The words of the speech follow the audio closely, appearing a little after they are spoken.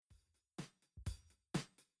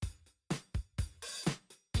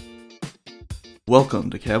Welcome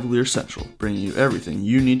to Cavalier Central, bringing you everything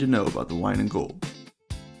you need to know about the wine and gold.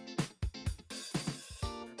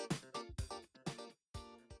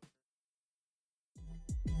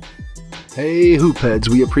 Hey Hoopheads,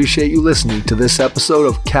 we appreciate you listening to this episode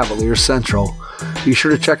of Cavalier Central. Be sure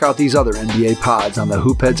to check out these other NBA pods on the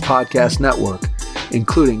Hoopheads Podcast Network,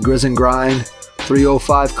 including Grizz and Grind,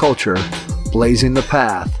 305 Culture, Blazing the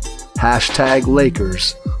Path, Hashtag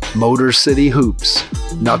Lakers, Motor City Hoops,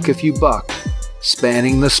 Nuck If You Buck,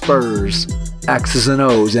 Spanning the Spurs, X's and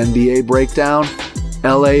O's NBA Breakdown,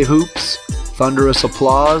 LA Hoops, Thunderous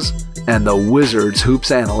Applause, and the Wizards Hoops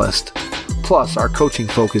Analyst. Plus our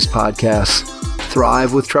coaching-focused podcasts,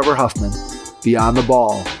 Thrive with Trevor Huffman, Beyond the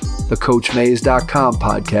Ball, the CoachMaze.com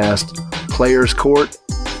podcast, Players Court,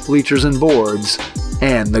 Bleachers and Boards,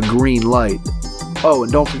 and The Green Light. Oh,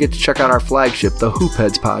 and don't forget to check out our flagship, the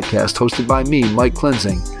Hoopheads podcast, hosted by me, Mike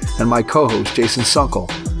Klinzing, and my co-host, Jason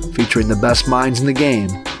Sunkel, featuring the best minds in the game,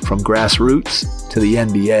 from grassroots to the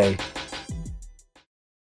NBA.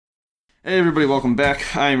 Hey everybody, welcome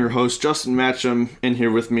back. I am your host, Justin Matcham, and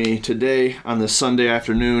here with me today on this Sunday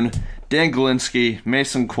afternoon, Dan Galinsky,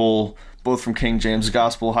 Mason Cole, both from King James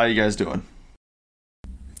Gospel. How you guys doing?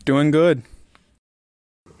 Doing good.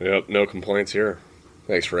 Yep, no complaints here.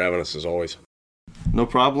 Thanks for having us as always. No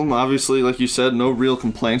problem. Obviously, like you said, no real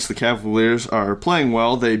complaints. The Cavaliers are playing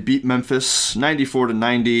well. They beat Memphis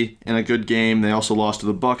 94-90 in a good game. They also lost to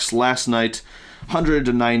the Bucks last night,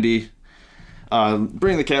 100-90.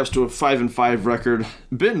 Bringing the Cavs to a 5-5 record.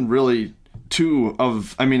 Been really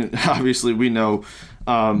obviously we know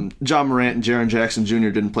John Morant and Jaren Jackson Jr.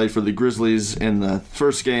 didn't play for the Grizzlies in the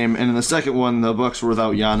first game, and in the second one, the Bucks were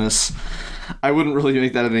without Giannis. I wouldn't really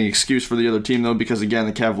make that any excuse for the other team, though, because, again,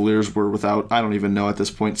 the Cavaliers were without, I don't even know at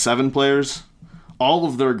this point, 7 players. All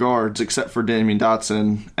of their guards, except for Damian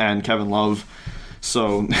Dotson and Kevin Love.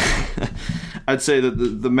 So I'd say that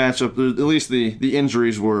the matchup, at least the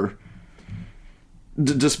injuries were,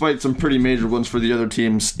 despite some pretty major ones for the other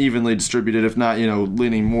teams, evenly distributed, if not,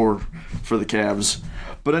 leaning more for the Cavs.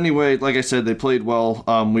 But anyway, like I said, they played well.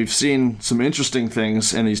 We've seen some interesting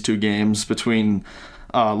things in these two games between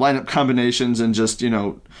lineup combinations and just,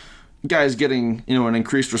 guys getting, an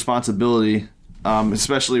increased responsibility,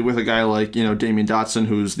 especially with a guy like, Damian Dotson,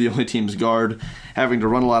 who's the only team's guard, having to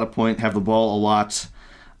run a lot of point, have the ball a lot.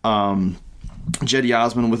 Cedi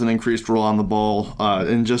Osman with an increased role on the ball,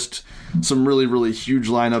 and just some really, really huge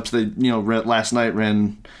lineups. They, last night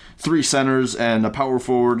ran 3 centers and a power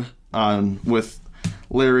forward with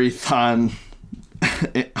Larry, Thon,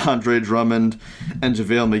 Andre Drummond, and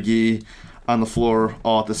JaVale McGee on the floor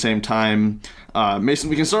all at the same time. Mason,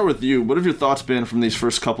 we can start with you. What have your thoughts been from these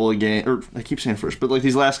first couple of games, or I keep saying first, but like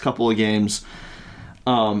these last couple of games?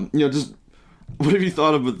 Just what have you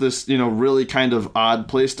thought about this, really kind of odd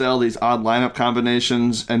play style, these odd lineup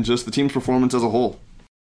combinations, and just the team's performance as a whole?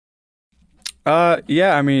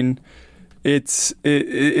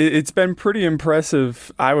 It's been pretty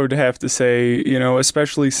impressive, I would have to say,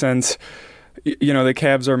 especially since, the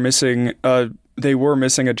Cavs are missing, they were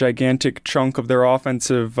missing a gigantic chunk of their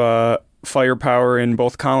offensive firepower in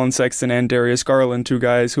both Colin Sexton and Darius Garland, 2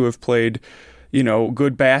 guys who have played,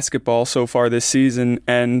 good basketball so far this season,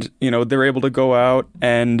 and, they're able to go out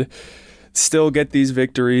and still get these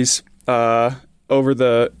victories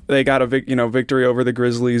they got a victory over the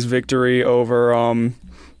Grizzlies, victory over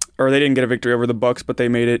or they didn't get a victory over the Bucks, but they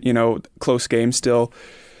made it, close game still.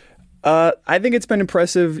 I think it's been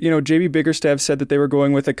impressive. J.B. Bickerstaff said that they were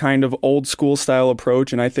going with a kind of old school style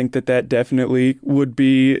approach, and I think that definitely would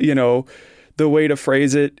be, the way to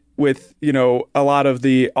phrase it, with, a lot of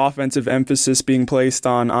the offensive emphasis being placed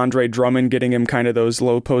on Andre Drummond, getting him kind of those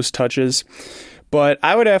low post touches. But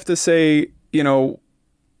I would have to say,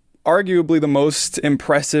 arguably the most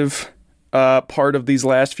impressive part of these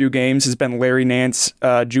last few games has been Larry Nance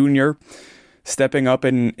Jr., stepping up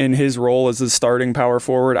in his role as the starting power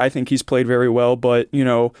forward. I think he's played very well, but,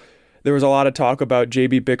 there was a lot of talk about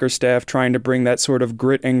J.B. Bickerstaff trying to bring that sort of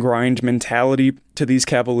grit and grind mentality to these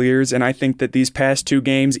Cavaliers, and I think that these past 2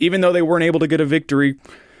 games, even though they weren't able to get a victory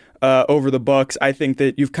over the Bucks, I think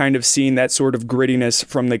that you've kind of seen that sort of grittiness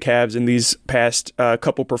from the Cavs in these past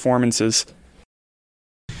couple performances.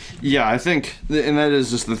 Yeah, I think, and that is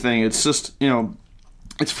just the thing. It's just,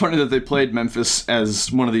 it's funny that they played Memphis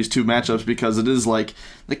as one of these 2 matchups, because it is like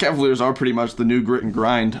the Cavaliers are pretty much the new grit and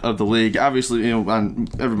grind of the league. Obviously,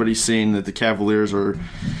 everybody's seen that the Cavaliers are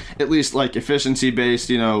at least like efficiency based.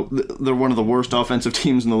 They're one of the worst offensive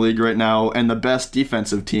teams in the league right now and the best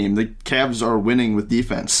defensive team. The Cavs are winning with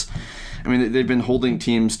defense. They've been holding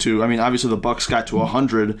teams to, obviously the Bucks got to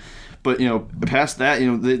 100, but past that,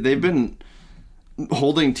 they've been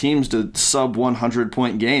holding teams to sub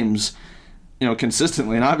 100-point games,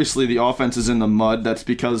 consistently. And obviously the offense is in the mud. That's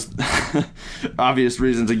because obvious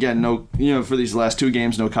reasons. Again, for these last 2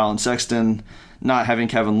 games, no Colin Sexton, not having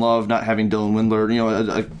Kevin Love, not having Dylan Windler,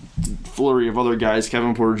 a flurry of other guys.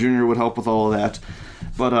 Kevin Porter Jr. would help with all of that.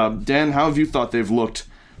 But Dan, how have you thought they've looked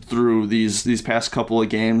through these past couple of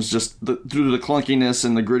games, just through the clunkiness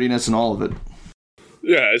and the grittiness and all of it?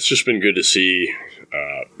 Yeah, it's just been good to see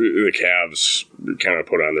the Cavs kind of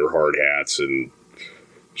put on their hard hats and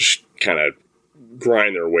just kind of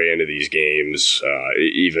grind their way into these games.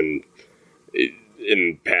 Even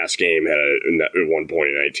in past game had at one point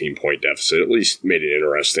a 19-point deficit. At least made it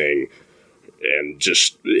interesting, and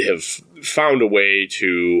just have found a way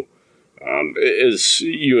to, as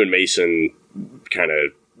you and Mason kind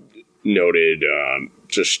of noted,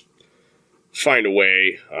 just find a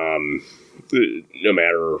way. No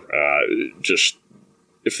matter just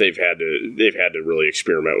if they've had to really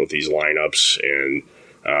experiment with these lineups, and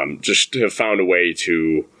just have found a way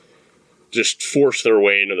to just force their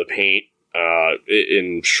way into the paint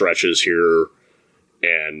in stretches here,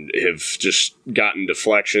 and have just gotten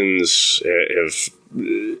deflections, have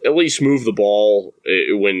at least moved the ball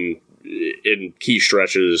when in key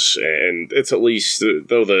stretches, and it's at least,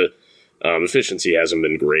 though the efficiency hasn't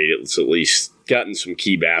been great, it's at least gotten some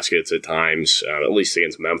key baskets at times, at least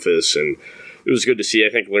against Memphis, and it was good to see.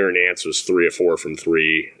 I think Larry Nance was 3 of 4 from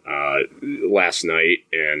 3 last night,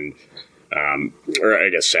 and or I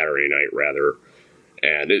guess Saturday night rather,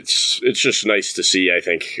 and it's just nice to see. I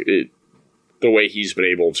think the way he's been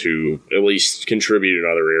able to at least contribute in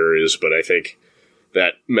other areas, but I think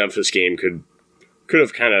that Memphis game could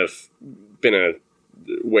have kind of been a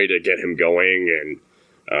way to get him going, and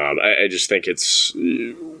I just think it's,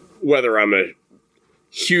 whether I'm a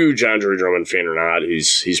huge Andre Drummond fan or not,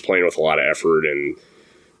 he's playing with a lot of effort, and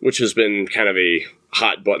which has been kind of a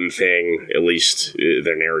hot button thing, at least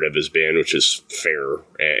their narrative has been, which is fair,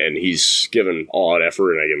 and he's given all out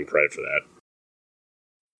effort, and I give him credit for that.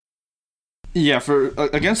 Yeah, for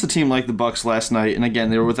against a team like the Bucks last night, and again,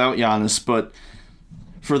 they were without Giannis, but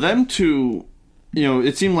for them to,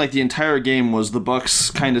 it seemed like the entire game was the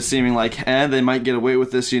Bucks kind of seeming like, they might get away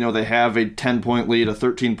with this. They have a 10-point lead, a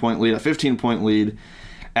 13-point lead, a 15-point lead,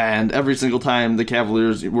 and every single time the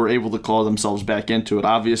Cavaliers were able to claw themselves back into it.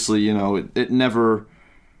 Obviously, it never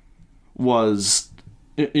was,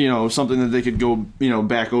 something that they could go,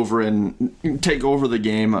 back over and take over the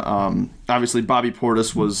game. Obviously, Bobby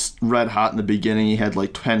Portis was red hot in the beginning. He had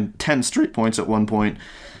like 10 straight points at one point.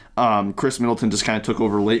 Chris Middleton just kind of took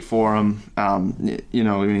over late for him. Not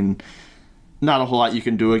a whole lot you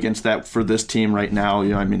can do against that for this team right now.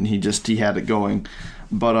 He had it going.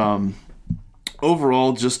 But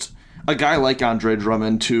overall, just a guy like Andre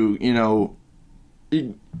Drummond to,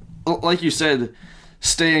 like you said,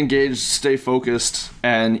 stay engaged, stay focused,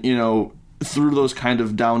 and, through those kind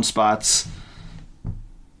of down spots,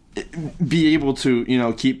 be able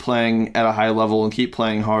to, keep playing at a high level and keep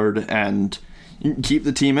playing hard and keep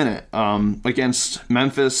the team in it. Against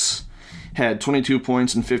Memphis, had 22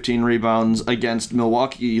 points and 15 rebounds. Against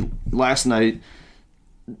Milwaukee last night,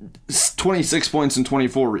 26 points and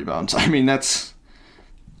 24 rebounds.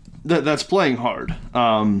 That's playing hard.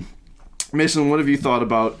 Mason, what have you thought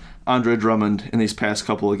about Andre Drummond in these past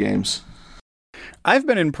couple of games? I've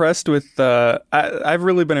been impressed with. I've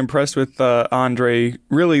really been impressed with Andre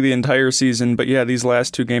really the entire season, but yeah, these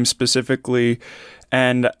last 2 games specifically.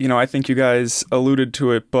 And, I think you guys alluded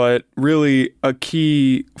to it, but really a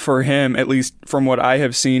key for him, at least from what I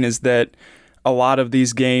have seen, is that a lot of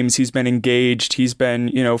these games he's been engaged, he's been,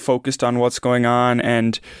 focused on what's going on,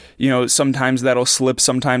 and, sometimes that'll slip,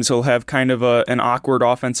 sometimes he'll have kind of an awkward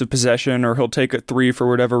offensive possession, or he'll take a 3 for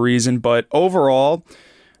whatever reason, but overall,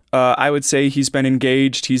 I would say he's been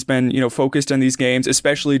engaged. He's been, focused on these games,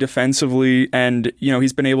 especially defensively. And,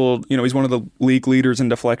 he's been able, he's one of the league leaders in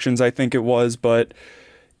deflections, I think it was. But,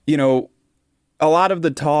 a lot of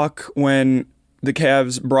the talk when the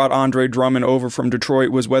Cavs brought Andre Drummond over from Detroit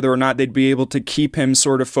was whether or not they'd be able to keep him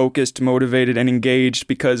sort of focused, motivated, and engaged,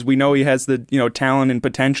 because we know he has the, talent and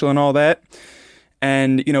potential and all that.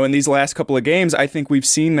 And, in these last couple of games, I think we've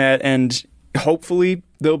seen that, and hopefully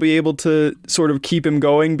they'll be able to sort of keep him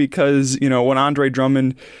going, because, when Andre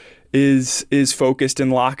Drummond is focused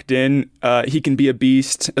and locked in, he can be a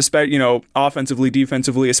beast, especially, offensively,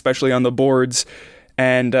 defensively, especially on the boards.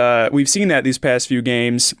 And we've seen that these past few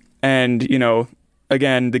games. And,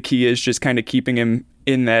 again, the key is just kind of keeping him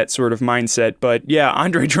in that sort of mindset. But yeah,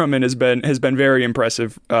 Andre Drummond has been very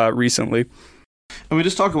impressive recently. And we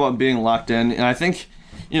just talk about being locked in, and I think,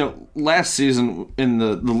 last season, in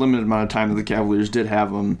the limited amount of time that the Cavaliers did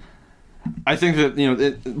have him, I think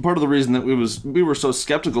that, part of the reason that we were so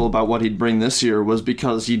skeptical about what he'd bring this year was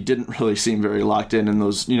because he didn't really seem very locked in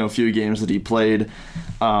those, few games that he played.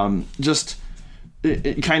 Just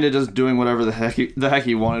kind of just doing whatever the heck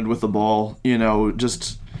he wanted with the ball,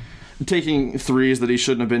 just taking threes that he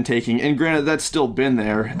shouldn't have been taking. And granted, that's still been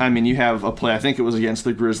there. I mean, you have a play, I think it was against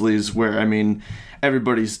the Grizzlies, where,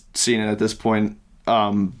 everybody's seen it at this point.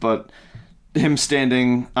 But him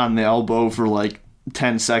standing on the elbow for like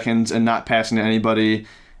 10 seconds and not passing to anybody,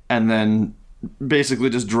 and then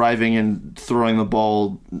basically just driving and throwing the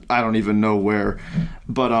ball, I don't even know where.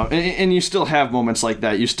 But and you still have moments like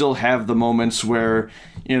that. You still have the moments where,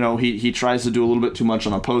 he tries to do a little bit too much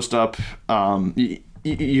on a post-up.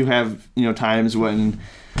 You have, times when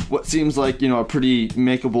what seems like, a pretty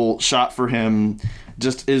makeable shot for him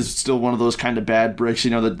just is still one of those kind of bad breaks,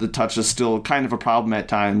 that the touch is still kind of a problem at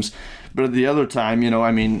times. But at the other time,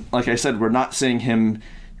 like I said, we're not seeing him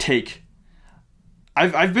take...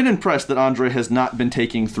 I've been impressed that Andre has not been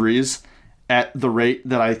taking threes at the rate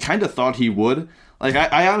that I kind of thought he would. Like,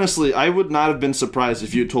 I honestly, I would not have been surprised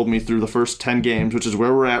if you had told me through the first 10 games, which is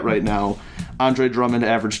where we're at right now, Andre Drummond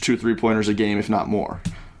averaged 2 3-pointers a game, if not more.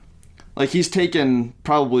 Like, he's taken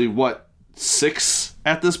probably, 6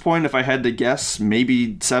 at this point, if I had to guess,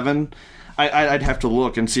 maybe 7. I'd have to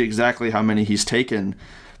look and see exactly how many he's taken.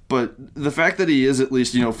 But the fact that he is at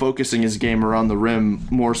least, focusing his game around the rim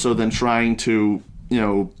more so than trying to,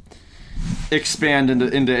 expand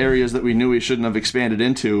into areas that we knew he shouldn't have expanded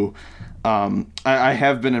into, I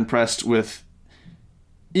have been impressed with,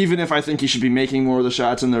 even if I think he should be making more of the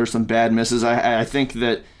shots and there are some bad misses, I think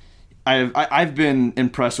that I've been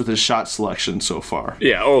impressed with his shot selection so far.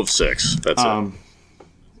 Yeah, 0 of 6. That's it.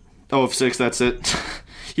 0 of 6, that's it.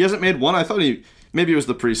 He hasn't made one. I thought maybe it was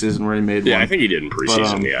the preseason where he made one. Yeah, I think he did in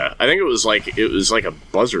preseason, yeah. I think it was like a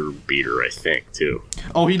buzzer beater, I think, too.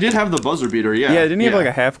 Oh, he did have the buzzer beater, yeah. Yeah, didn't he have like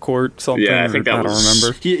a half-court something? Yeah, I think that was... I don't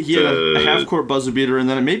remember. He had a half-court buzzer beater, and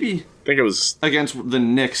then maybe... I think it was... Against the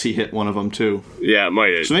Knicks, he hit one of them, too. Yeah, it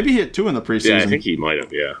might have. So maybe he hit 2 in the preseason. Yeah, I think he might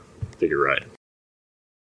have, yeah. I think you're right.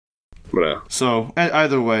 But, So,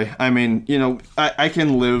 either way, I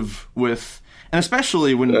can live with... And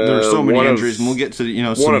especially when there's so many injuries, and we'll get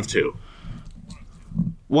to, one of 2.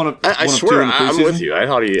 I swear, I'm with you. I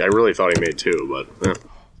really thought he made 2, but... Yeah.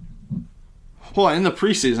 Hold on, in the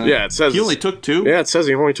preseason, yeah, it says... He only took 2? Yeah, it says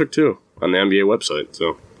he only took 2 on the NBA website,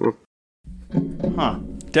 so... Huh.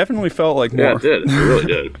 Definitely felt like more. Yeah, it did. It really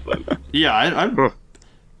did. But... Yeah, I don't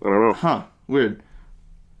know. Huh. Weird.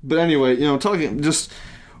 But anyway, talking just...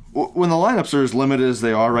 When the lineups are as limited as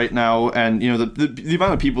they are right now, and, the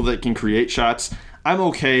amount of people that can create shots, I'm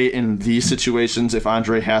okay in these situations if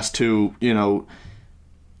Andre has to,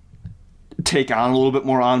 take on a little bit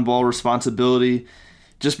more on-ball responsibility,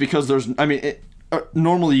 just because there's...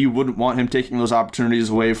 normally you wouldn't want him taking those opportunities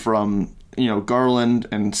away from, Garland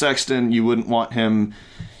and Sexton. You wouldn't want him,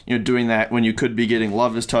 doing that when you could be getting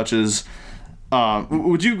Love his touches.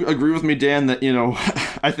 Would you agree with me, Dan, that,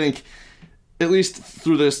 I think... At least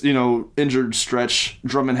through this, injured stretch,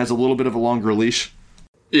 Drummond has a little bit of a longer leash.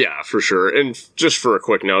 Yeah, for sure. And just for a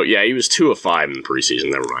quick note, yeah, he was 2 of 5 in the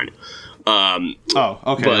preseason. Never mind.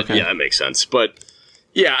 Okay. But okay. Yeah, that makes sense. But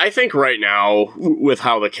yeah, I think right now with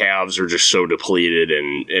how the Cavs are just so depleted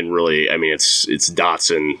and really, it's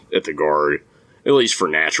Dotson at the guard, at least for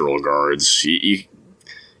natural guards.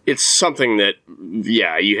 It's something that,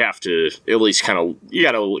 yeah, you have to at least you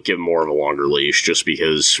got to give more of a longer leash just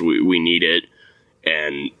because we need it.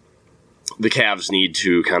 And the Cavs need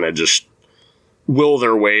to kind of just will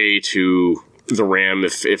their way to the rim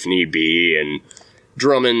if need be. And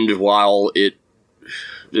Drummond, while it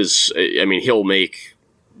is, he'll make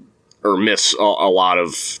or miss a lot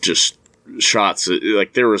of just shots.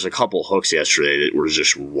 Like there was a couple hooks yesterday that were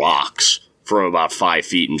just rocks from about 5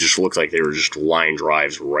 feet and just looked like they were just line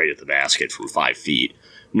drives right at the basket from 5 feet.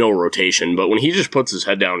 No rotation. But when he just puts his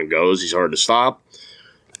head down and goes, he's hard to stop.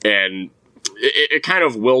 And it kind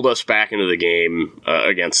of willed us back into the game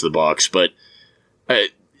against the Bucks. But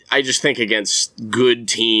I just think against good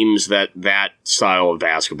teams that style of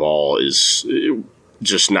basketball is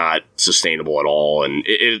just not sustainable at all. And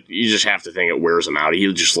you just have to think it wears him out.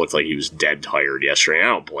 He just looked like he was dead tired yesterday. And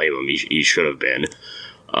I don't blame him. He should have been.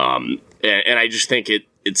 And I just think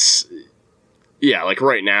it's yeah, like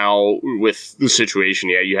right now with the situation,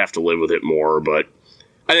 yeah, you have to live with it more. But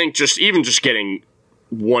I think just getting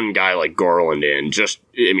one guy like Garland in, just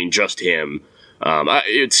him.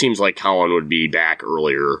 It seems like Colin would be back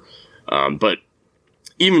earlier. But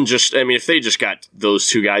even just, if they just got those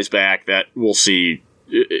 2 guys back, that we'll see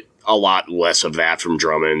a lot less of that from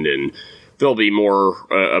Drummond, and there'll be more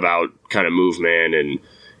about kind of movement and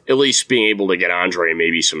at least being able to get Andre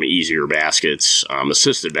maybe some easier baskets,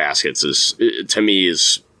 assisted baskets, to me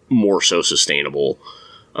is more so sustainable.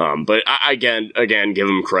 But again, give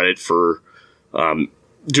him credit for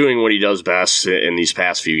doing what he does best in these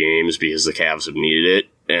past few games, because the Cavs have needed it.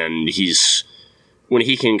 And when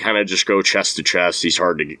he can kind of just go chest to chest, he's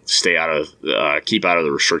hard to stay out of, keep out of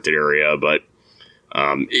the restricted area. But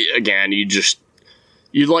again,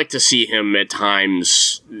 you'd like to see him at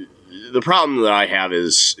times. The problem that I have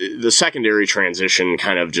is the secondary transition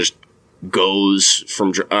kind of just goes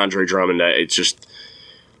from Andre Drummond. It's just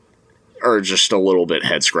a little bit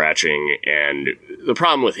head scratching. And the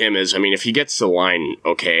problem with him is, I mean, if he gets to the line,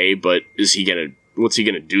 okay, but what's he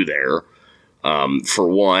gonna do there? For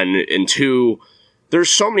one, and two, there's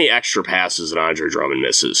so many extra passes that Andre Drummond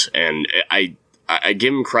misses, and I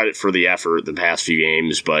give him credit for the effort the past few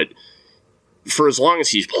games, but for as long as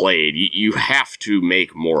he's played, you have to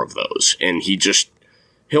make more of those. And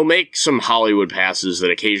he'll make some Hollywood passes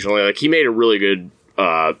that occasionally, like he made a really good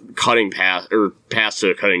cutting pass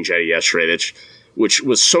to a cutting Jetty yesterday, which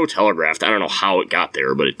was so telegraphed. I don't know how it got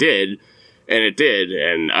there, but it did,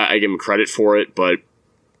 and I give him credit for it. But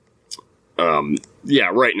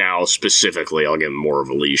right now specifically, I'll give him more of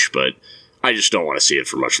a leash, but I just don't want to see it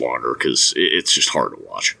for much longer because it's just hard to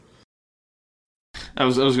watch. I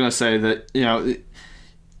was going to say that,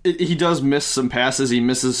 he does miss some passes. He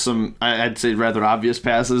misses some, I'd say, rather obvious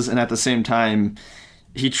passes, and at the same time,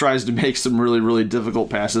 he tries to make some really, really difficult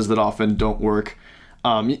passes that often don't work.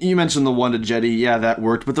 You mentioned the one to Jetty. Yeah, that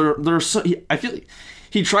worked, but I feel like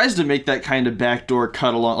he tries to make that kind of backdoor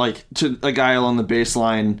cut along, like to a guy along the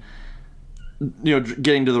baseline,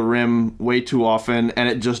 getting to the rim way too often, and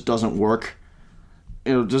it just doesn't work.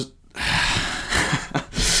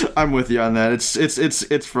 I'm with you on that.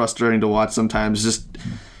 It's frustrating to watch sometimes, just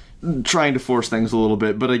trying to force things a little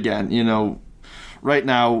bit. But again, right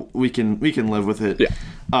now we can live with it.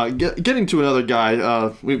 Yeah. Getting to another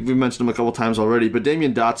guy, we've mentioned him a couple times already, but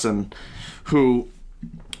Damyean Dotson, who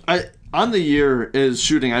on the year is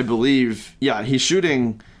shooting, I believe, he's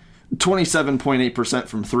shooting 27.8%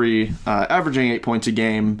 from three, averaging 8 points a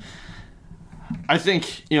game. I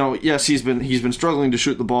think, yes, he's been struggling to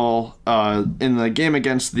shoot the ball. In the game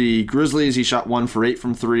against the Grizzlies, he shot 1 for 8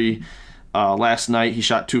 from three. Last night, he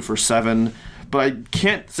shot 2 for 7. But I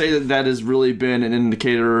can't say that has really been an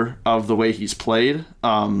indicator of the way he's played.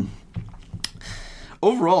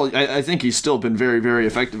 Overall, I think he's still been very, very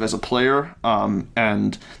effective as a player.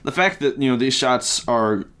 And the fact that, these shots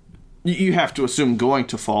are, you have to assume, going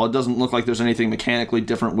to fall. It doesn't look like there's anything mechanically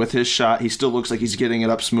different with his shot. He still looks like he's getting it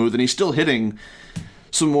up smooth, and he's still hitting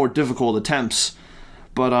some more difficult attempts.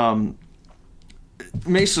 But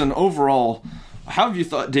Mason, overall, how have you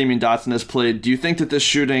thought Damyean Dotson has played? Do you think that this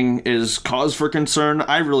shooting is cause for concern?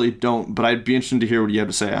 I really don't, but I'd be interested to hear what you have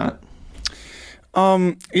to say on it.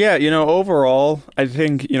 Overall, I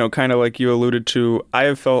think, kind of like you alluded to, I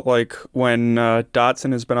have felt like when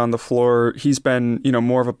Dotson has been on the floor, he's been,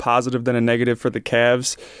 more of a positive than a negative for the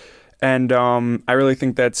Cavs. And I really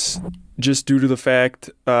think that's just due to the fact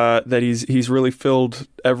that he's really filled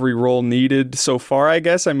every role needed so far, I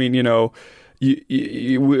guess. I mean,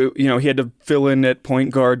 he had to fill in at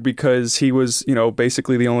point guard because he was,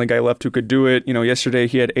 basically the only guy left who could do it. Yesterday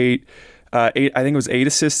he had eight, I think it was 8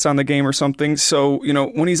 assists on the game or something. So,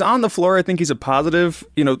 when he's on the floor, I think he's a positive.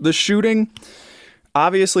 The shooting,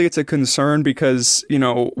 obviously it's a concern because,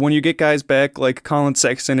 when you get guys back like Colin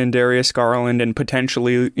Sexton and Darius Garland and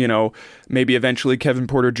potentially, maybe eventually Kevin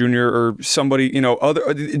Porter Jr. or somebody,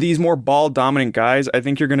 other these more ball dominant guys, I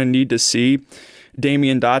think you're going to need to see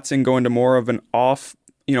Damyean Dotson go into more of an off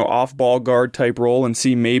ball guard type role and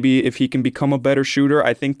see maybe if he can become a better shooter.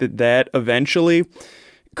 I think that eventually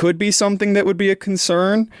could be something that would be a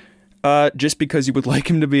concern, just because you would like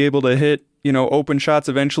him to be able to hit, open shots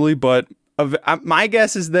eventually. But my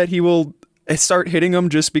guess is that he will start hitting them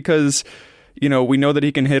just because, we know that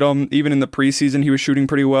he can hit them. Even in the preseason, he was shooting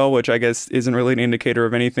pretty well, which I guess isn't really an indicator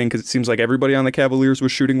of anything because it seems like everybody on the Cavaliers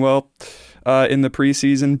was shooting well in the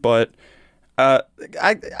preseason. But I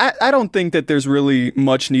don't think that there's really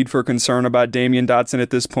much need for concern about Damyean Dotson at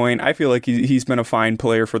this point. I feel like he's been a fine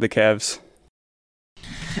player for the Cavs.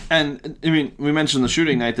 And, I mean, we mentioned the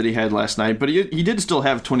shooting night that he had last night, but he did still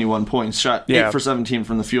have 21 points, shot 8 for 17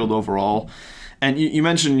 from the field overall. And you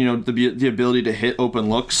mentioned, the ability to hit open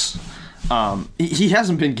looks. He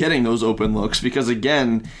hasn't been getting those open looks because,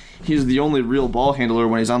 again, he's the only real ball handler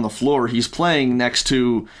when he's on the floor. He's playing next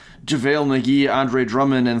to JaVale McGee, Andre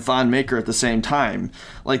Drummond, and Thon Maker at the same time.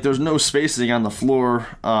 Like, there's no spacing on the floor.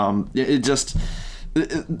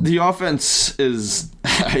 the offense is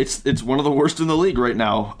it's one of the worst in the league right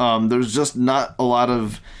now. There's just not a lot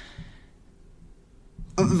of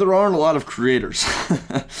there aren't a lot of creators.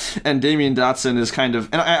 And Damyean Dotson is kind of,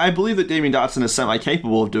 and I believe that Damyean Dotson is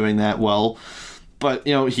semi-capable of doing that well, but,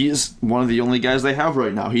 you know, he's one of the only guys they have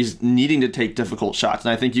right now. He's needing to take difficult shots,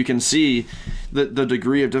 and I think you can see that the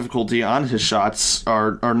degree of difficulty on his shots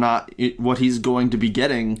are not what he's going to be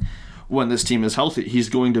getting when this team is healthy. He's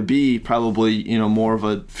going to be probably, you know, more of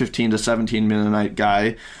a 15 to 17 minute a night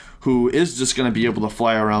guy who is just going to be able to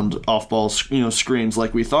fly around off-ball, screens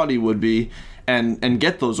like we thought he would be, and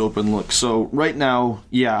get those open looks. So right now,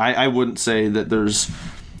 yeah, I wouldn't say that there's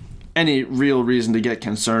any real reason to get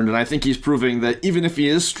concerned, and I think he's proving that even if he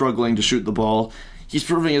is struggling to shoot the ball, he's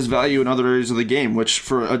proving his value in other areas of the game, which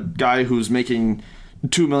for a guy who's making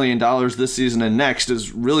 $2 million this season and next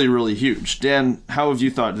is really, really huge. Dan, how have you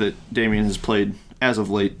thought that Damyean has played as of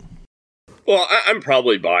late? Well, I'm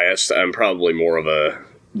probably biased. I'm probably more of a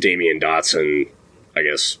Damyean Dotson, I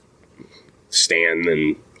guess, stan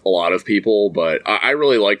than a lot of people, but I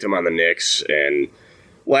really liked him on the Knicks, and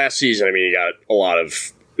last season, I mean, he got a lot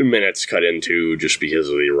of minutes cut into just because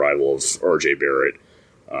of the arrival of R.J. Barrett.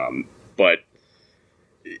 But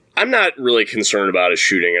I'm not really concerned about his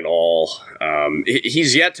shooting at all.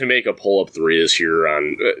 He's yet to make a pull-up three this year,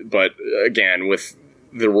 but again, with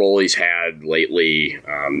the role he's had lately,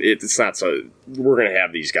 it's not so. We're going to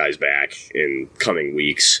have these guys back in coming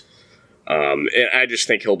weeks. And I just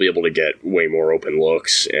think he'll be able to get way more open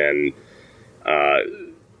looks, and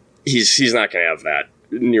he's not going to have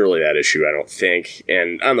nearly that issue, I don't think.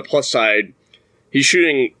 And on the plus side, he's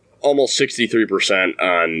shooting almost 63%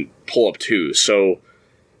 on pull-up two, so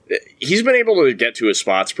he's been able to get to his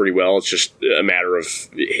spots pretty well. It's just a matter of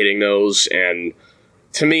hitting those, and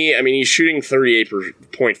to me, I mean, he's shooting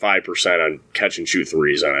 38.5% on catch-and-shoot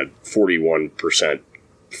threes on a 41%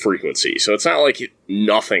 frequency, so it's not like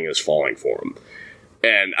nothing is falling for him.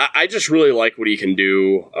 And I just really like what he can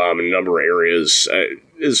do in a number of areas.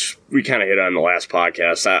 As we kind of hit on the last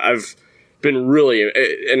podcast, I've been really,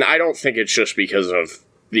 and I don't think it's just because of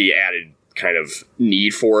the added kind of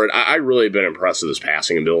need for it. I really been impressed with his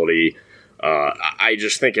passing ability. I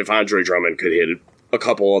just think if Andre Drummond could hit a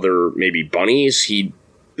couple other maybe bunnies, the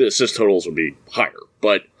assist totals would be higher.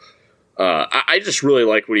 But I just really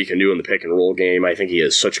like what he can do in the pick and roll game. I think he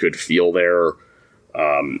has such good feel there.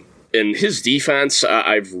 And his defense,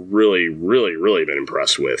 I've really, really, really been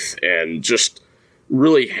impressed with. And just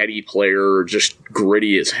really heady player, just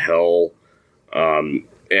gritty as hell. And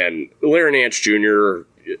Larry Nance Jr.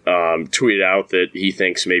 Tweeted out that he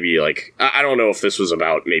thinks maybe, like, I don't know if this was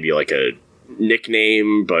about maybe like a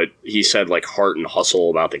nickname, but he said like heart and hustle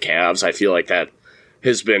about the Cavs. I feel like that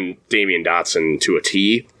has been Damyean Dotson to a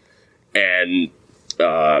T. And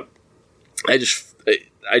I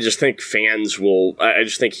just think fans will. I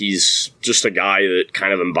just think he's just a guy that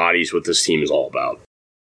kind of embodies what this team is all about.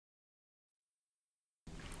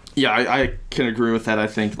 Yeah, I can agree with that. I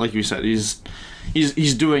think, like you said, he's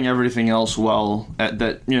doing everything else well. At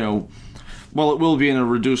that, you know, while it will be in a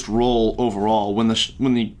reduced role overall, when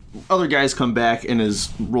the other guys come back and his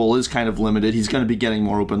role is kind of limited, he's going to be getting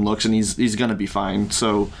more open looks, and he's going to be fine.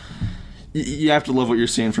 So you have to love what you're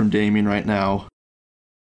seeing from Damyean right now.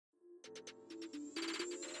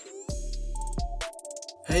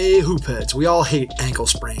 Hey, hoopheads, we all hate ankle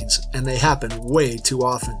sprains, and they happen way too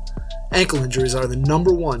often. Ankle injuries are the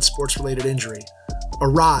number one sports-related injury.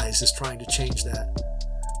 Arise is trying to change that.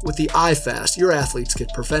 With the iFast, your athletes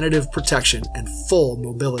get preventative protection and full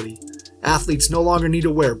mobility. Athletes no longer need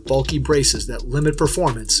to wear bulky braces that limit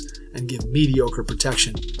performance and give mediocre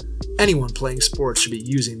protection. Anyone playing sports should be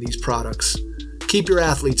using these products. Keep your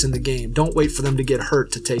athletes in the game. Don't wait for them to get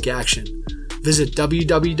hurt to take action. Visit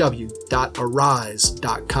www.arise.com,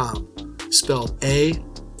 spelled A-R-Y-S-E,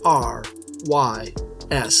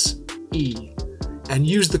 and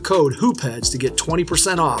use the code HOOPHEADS to get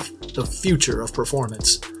 20% off the future of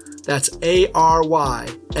performance. That's ARYSE.com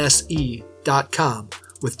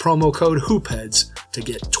with promo code HOOPHEADS to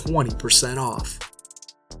get 20% off.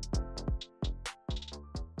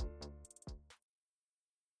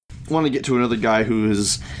 I want to get to another guy who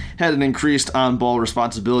has had an increased on-ball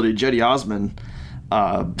responsibility, Cedi Osman.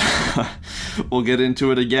 We'll get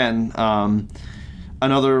into it again.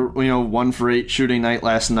 Another, 1 for 8 shooting night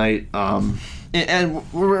last night.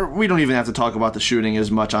 And we don't even have to talk about the shooting as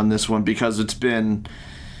much on this one because it's been,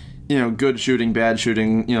 good shooting, bad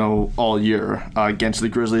shooting, all year. Against the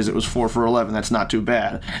Grizzlies, it was 4 for 11. That's not too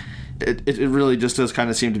bad. It really just does kind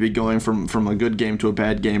of seem to be going from a good game to a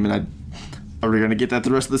bad game, and are we going to get that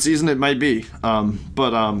the rest of the season? It might be.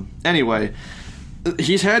 But anyway,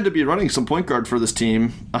 he's had to be running some point guard for this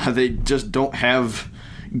team. They just don't have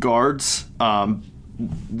guards.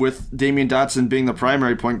 With Damian Dotson being the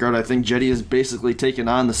primary point guard, I think Jetty has basically taken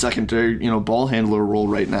on the secondary, ball handler role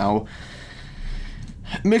right now.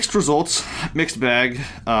 Mixed results, mixed bag.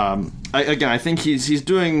 I think he's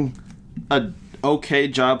doing a okay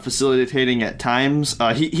job facilitating at times.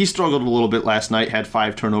 He struggled a little bit last night, had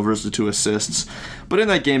 5 turnovers to 2 assists. But in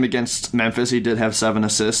that game against Memphis, he did have 7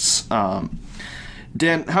 assists.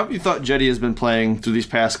 Dan, how have you thought Jetty has been playing through these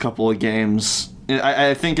past couple of games?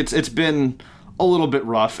 I think it's been a little bit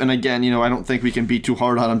rough. And again, I don't think we can be too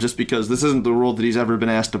hard on him just because this isn't the role that he's ever been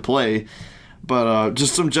asked to play. But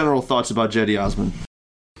just some general thoughts about Jetty Osman.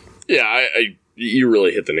 Yeah, you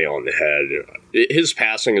really hit the nail on the head. His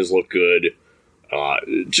passing has looked good.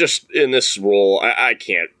 Just in this role, I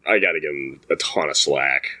got to give him a ton of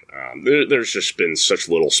slack. There's just been such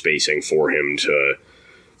little spacing for him to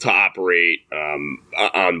operate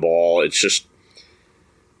on ball. It's just,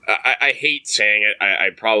 I hate saying it. I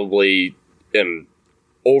probably am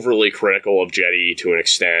overly critical of Jetty to an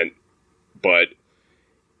extent, but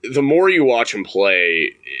the more you watch him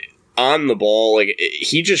play on the ball, like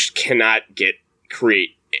he just cannot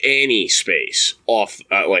create any space off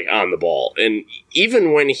on the ball. And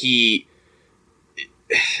even when he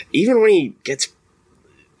gets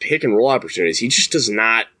pick and roll opportunities, he just does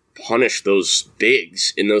not punish those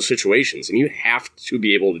bigs in those situations, and you have to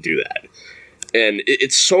be able to do that. And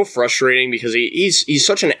it's so frustrating because he's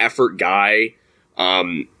such an effort guy.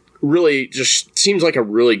 Really just seems like a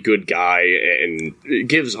really good guy and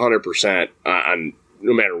gives 100% on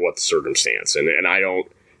no matter what the circumstance. And I don't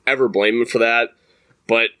ever blame him for that.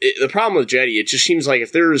 But the problem with Jetty, it just seems like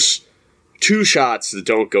if there's 2 shots that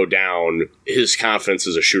don't go down, his confidence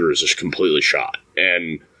as a shooter is just completely shot.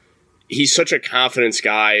 And he's such a confidence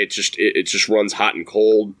guy. It just runs hot and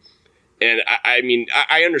cold. And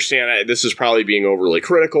I understand this is probably being overly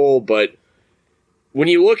critical, but when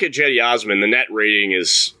you look at Jetty Osman, the net rating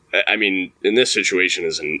is, in this situation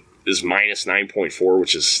is minus 9.4,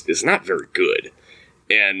 which is not very good.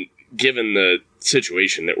 And given the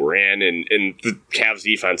situation that we're in, and the Cavs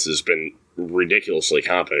defense has been ridiculously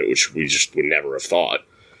competent, which we just would never have thought.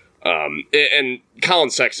 And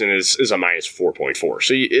Colin Sexton is a minus 4.4.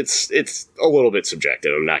 So it's a little bit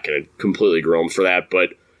subjective. I'm not going to completely grill him for that, but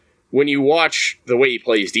when you watch the way he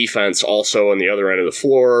plays defense also on the other end of the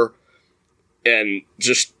floor, and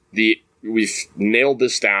just we've nailed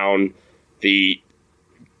this down,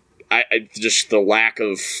 just the lack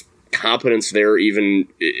of competence there, even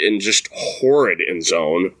in just horrid in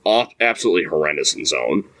zone, absolutely horrendous in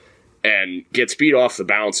zone, and gets beat off the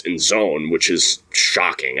bounce in zone, which is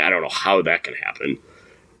shocking. I don't know how that can happen.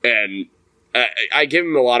 And I give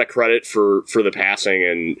him a lot of credit for the passing,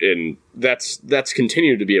 and that's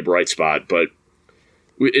continued to be a bright spot. But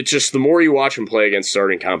it's just the more you watch him play against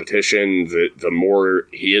starting competition, the more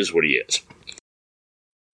he is what he is.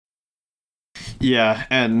 Yeah,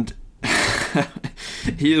 and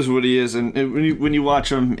he is what he is. And when you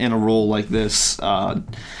watch him in a role like this, there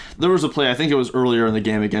was a play, I think it was earlier in the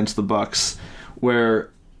game against the Bucks, where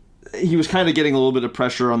he was kind of getting a little bit of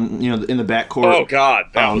pressure on, in the backcourt. Oh God,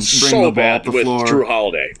 that was so bad with Drew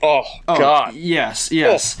Holiday. Oh God, yes.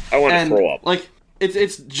 I want to throw up. Like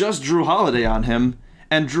it's just Drew Holiday on him,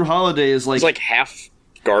 and Drew Holiday is like, he's like half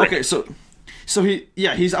guarding. Okay, so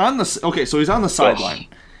he's on the sideline,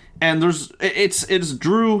 and it's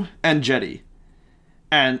Drew and Jetty,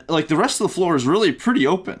 and like the rest of the floor is really pretty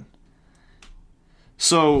open.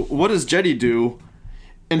 So what does Jetty do?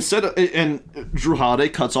 And Drew Holiday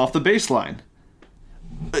cuts off the baseline.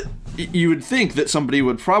 You would think that somebody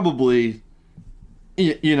would probably,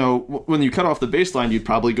 when you cut off the baseline, you'd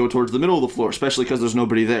probably go towards the middle of the floor, especially because there's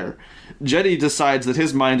nobody there. Jetty decides that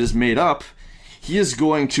his mind is made up. He is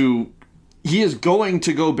going to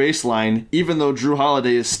go baseline, even though Drew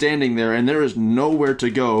Holiday is standing there and there is nowhere to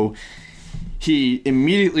go. He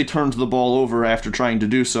immediately turns the ball over after trying to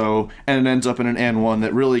do so, and it ends up in an and one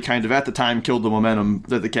that really kind of, at the time, killed the momentum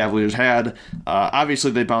that the Cavaliers had.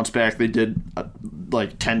 Obviously, they bounced back. They did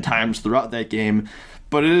like 10 times throughout that game,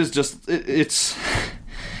 but it is just it's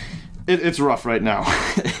rough right now.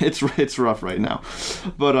 it's rough right now.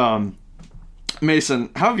 But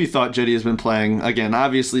Mason, how have you thought Jetty has been playing? Again,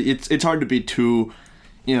 obviously, it's hard to be too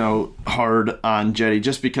hard on Jetty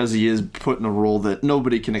just because he is put in a role that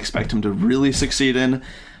nobody can expect him to really succeed in.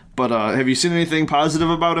 But have you seen anything positive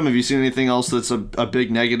about him? Have you seen anything else that's a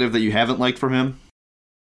big negative that you haven't liked from him?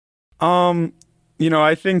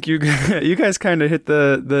 I think you guys kind of hit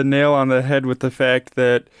the nail on the head with the fact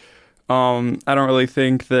that I don't really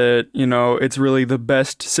think that, it's really the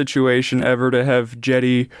best situation ever to have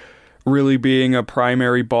Jetty really being a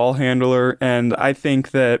primary ball handler. And I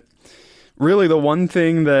think that really the one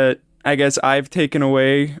thing that I guess I've taken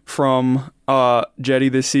away from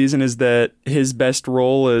Cedi this season is that his best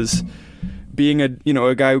role is being a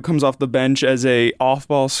guy who comes off the bench as a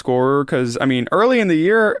off-ball scorer. Because I mean, early in the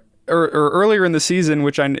year or earlier in the season,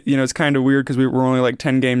 which it's kind of weird because we were only like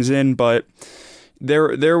 10 games in, but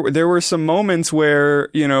there were some moments where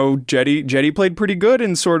Cedi played pretty good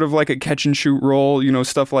in sort of like a catch and shoot role,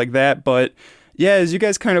 stuff like that. But yeah, as you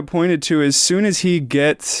guys kind of pointed to, as soon as he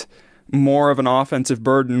gets more of an offensive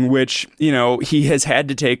burden, which he has had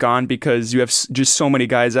to take on because you have just so many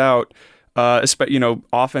guys out,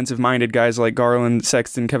 offensive-minded guys like Garland,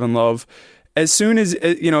 Sexton, Kevin Love. As soon as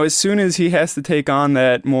he has to take on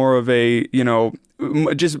that more of a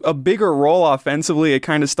just a bigger role offensively, it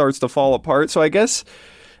kind of starts to fall apart. So I guess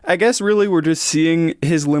really we're just seeing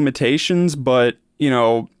his limitations, but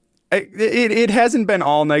it hasn't been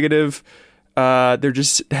all negative. There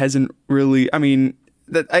just hasn't really. I mean,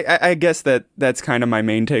 I guess that's kind of my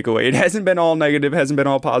main takeaway. It hasn't been all negative, hasn't been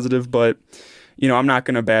all positive, but I'm not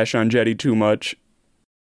going to bash on Cedi too much.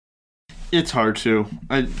 It's hard to.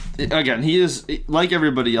 Again, he is, like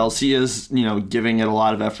everybody else, he is, giving it a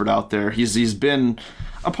lot of effort out there. He's been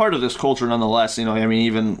a part of this culture nonetheless,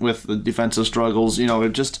 even with the defensive struggles,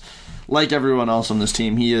 just like everyone else on this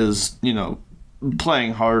team, he is,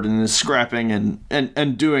 playing hard and is scrapping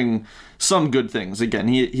and doing some good things. Again,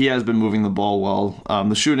 he has been moving the ball well.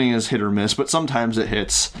 The shooting is hit or miss, but sometimes it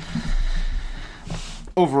hits.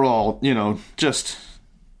 Overall, just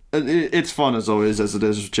it's fun as always, as it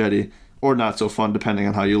is with Cedi. Or not so fun, depending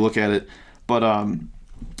on how you look at it. But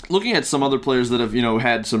looking at some other players that have,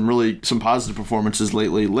 had some positive performances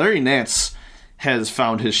lately, Larry Nance has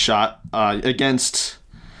found his shot. Against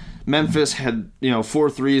Memphis, had 4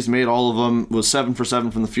 threes, made all of them, was 7 for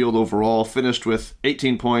 7 from the field overall, finished with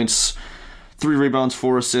 18 points, 3 rebounds,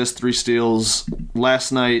 4 assists, 3 steals.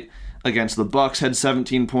 Last night against the Bucks, had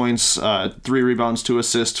 17 points, 3 rebounds, 2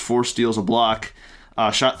 assists, 4 steals, a block.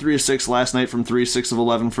 Shot 3 of 6 last night from 3, 6 of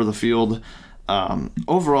 11 for the field.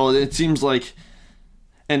 Overall, it seems like,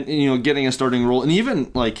 and getting a starting role, and even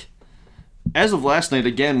like as of last night,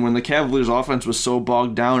 again, when the Cavaliers' offense was so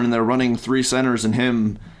bogged down and they're running 3 centers in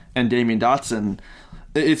him and Damian Dotson,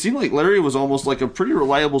 it seemed like Larry was almost like a pretty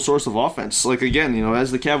reliable source of offense. Like again,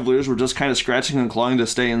 as the Cavaliers were just kind of scratching and clawing to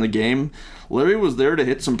stay in the game, Larry was there to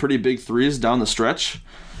hit some pretty big threes down the stretch.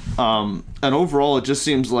 And overall, it just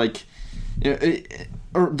seems like.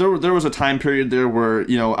 There was a time period there where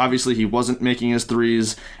obviously he wasn't making his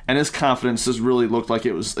threes and his confidence just really looked like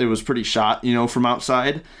it was pretty shot from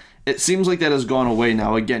outside. It seems like that has gone away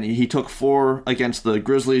now. Again, he took 4 against the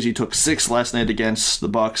Grizzlies, he took 6 last night against the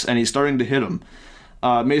Bucks, and he's starting to hit them.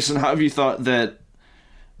 Mason, how have you thought that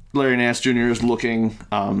Larry Nance Jr. is looking?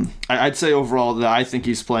 I'd say overall that I think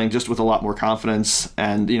he's playing just with a lot more confidence,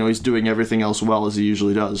 and he's doing everything else well as he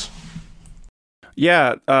usually does.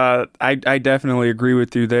 Yeah, I definitely agree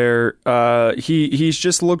with you there. He's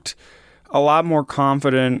just looked a lot more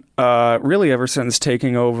confident, really ever since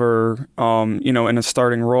taking over, in a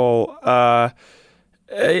starting role. I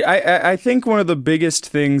think one of the biggest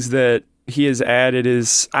things that he has added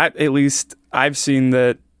is, at least I've seen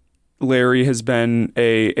that Larry has been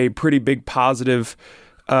a pretty big positive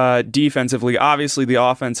defensively. Obviously, the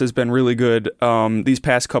offense has been really good these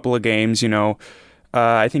past couple of games,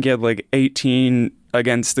 I think he had like 18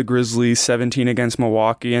 against the Grizzlies, 17 against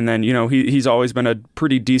Milwaukee, and then, he's always been a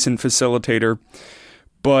pretty decent facilitator.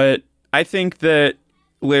 But I think that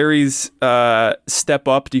Larry's step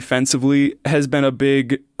up defensively has been a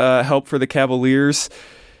big help for the Cavaliers.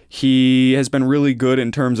 He has been really good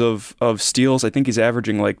in terms of steals. I think he's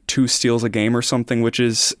averaging like 2 steals a game or something, which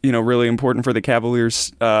is, really important for the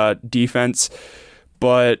Cavaliers defense.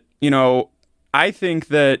 But, I think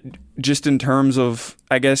that just in terms of,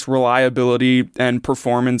 I guess, reliability and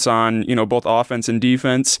performance on, both offense and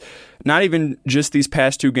defense, not even just these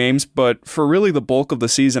past 2 games, but for really the bulk of the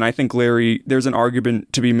season, I think there's an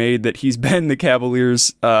argument to be made that he's been the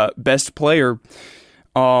Cavaliers' best player.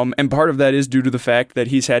 And part of that is due to the fact that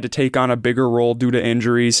he's had to take on a bigger role due to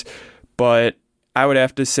injuries. But I would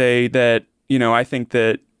have to say that, I think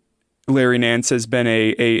that Larry Nance has been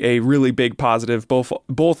a really big positive, both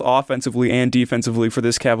offensively and defensively for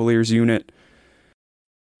this Cavaliers unit.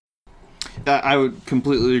 I would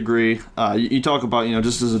completely agree. You talk about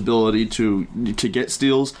just his ability to get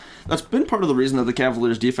steals. That's been part of the reason that the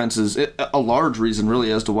Cavaliers' defense is a large reason,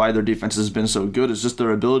 really, as to why their defense has been so good. Is just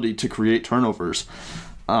their ability to create turnovers.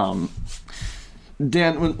 Dan,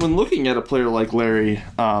 when looking at a player like Larry,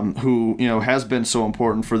 who has been so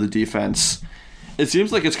important for the defense, it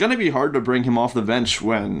seems like it's going to be hard to bring him off the bench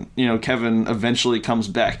when, Kevin eventually comes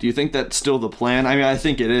back. Do you think that's still the plan? I mean, I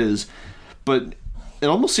think it is, but it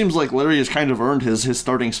almost seems like Larry has kind of earned his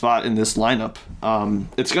starting spot in this lineup.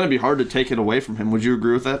 It's going to be hard to take it away from him. Would you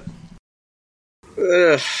agree with that?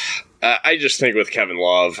 I just think with Kevin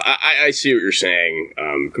Love, I see what you're saying,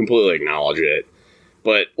 completely acknowledge it.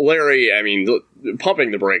 But Larry, I mean, pumping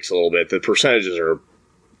the brakes a little bit, the percentages are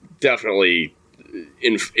definitely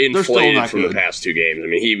inflated from the past two games. I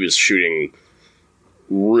mean, he was shooting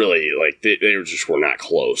really, they just were not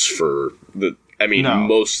close for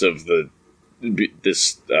most of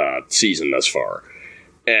this season thus far.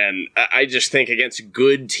 And I just think against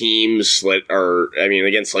good teams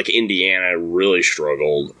against Indiana really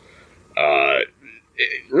struggled.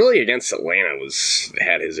 Really against Atlanta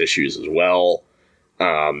had his issues as well.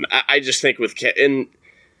 I just think and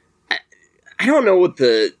I don't know what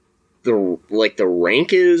the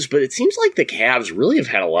rank is, but it seems like the Cavs really have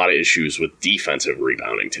had a lot of issues with defensive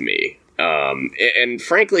rebounding to me. And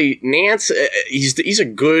frankly, Nance, he's a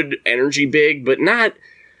good energy big, but not.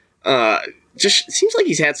 Just seems like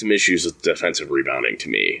he's had some issues with defensive rebounding to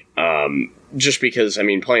me. Just because,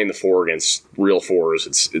 playing the four against real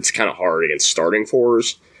fours, it's kind of hard against starting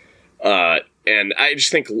fours. And I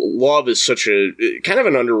just think Love is such a kind of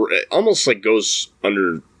almost goes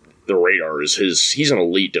under the radar. He's an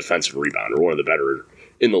elite defensive rebounder, one of the better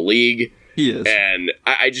in the league. He is. And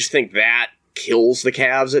I just think that kills the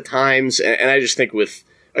Cavs at times. And I just think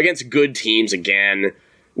against good teams, again,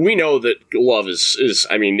 we know that Love is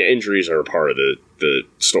injuries are a part of the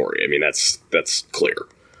story. That's clear.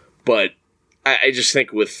 But I just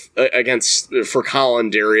think for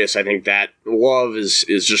Colin, Darius, I think that Love is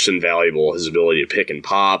just invaluable. His ability to pick and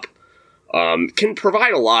pop can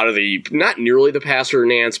provide a lot of not nearly the passer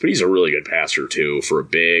Nance, but he's a really good passer too for a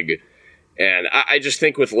big. And I just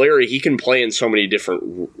think with Larry, he can play in so many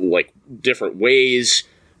different ways.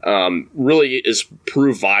 Really is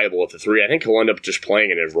proved viable at the three. I think he'll end up just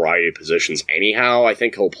playing in a variety of positions anyhow. I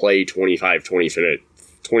think he'll play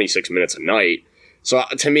 26 minutes a night. So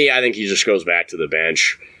to me, I think he just goes back to the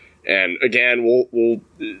bench. And again,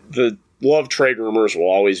 the Love trade rumors will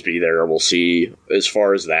always be there. We'll see as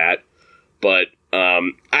far as that. But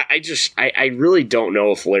I really don't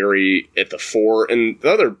know if Larry at the four. And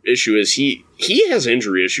the other issue is he has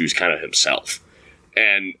injury issues kind of himself.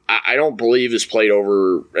 And I don't believe is played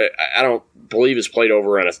over. I don't believe is played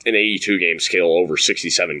over on an 82 game scale over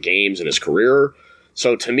 67 games in his career.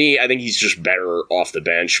 So to me, I think he's just better off the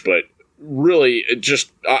bench. But really,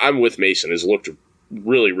 I'm with Mason. Has looked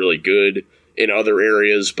really, really good in other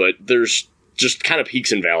areas, but there's just kind of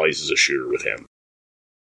peaks and valleys as a shooter with him.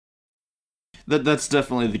 That's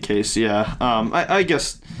definitely the case. Yeah. I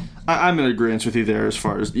guess. I'm in agreement with you there as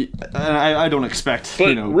far as I don't expect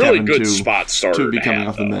really Kevin good spot starter to be coming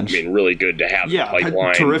off the bench. Really good to have the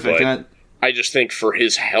pipeline. Terrific. But I just think for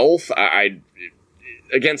his health, I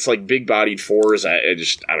against big bodied fours, I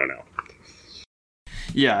don't know.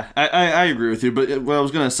 Yeah, I agree with you. But what I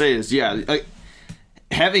was gonna say is,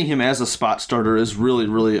 having him as a spot starter is really,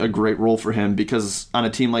 really a great role for him because on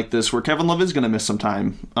a team like this where Kevin Love is gonna miss some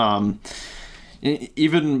time.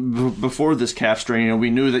 Even before this calf strain, we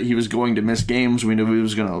knew that he was going to miss games. We knew he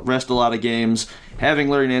was going to rest a lot of games. Having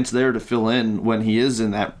Larry Nance there to fill in when he is in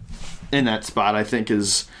that spot, I think,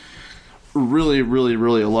 is really, really,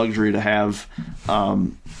 really a luxury to have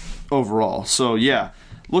overall. So, yeah,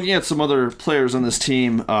 looking at some other players on this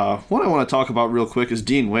team, what I want to talk about real quick is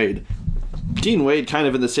Dean Wade. Dean Wade kind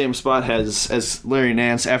of in the same spot as Larry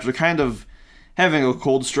Nance after kind of having a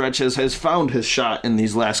cold stretch, has found his shot in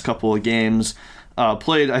these last couple of games.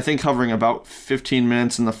 Played, I think, covering about 15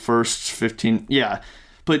 minutes in the first 15. Yeah,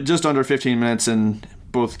 played just under 15 minutes in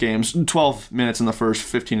both games. 12 minutes in the first,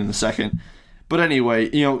 15 in the second. But anyway,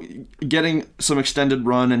 getting some extended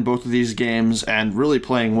run in both of these games and really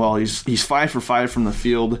playing well. He's 5 for 5 from the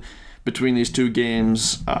field between these two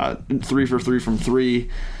games. 3 for 3 from three.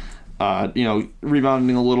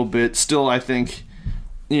 Rebounding a little bit. Still, I think.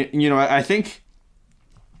 I think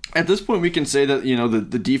at this point we can say that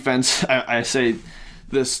the defense. I say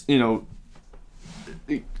this.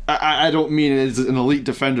 I don't mean it as an elite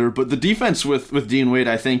defender, but the defense with Dean Wade,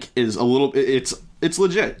 I think, is a little. It's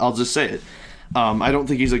legit. I'll just say it. I don't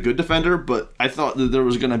think he's a good defender, but I thought that there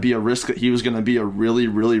was going to be a risk that he was going to be a really,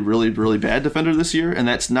 really, really, really bad defender this year, and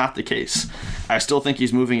that's not the case. I still think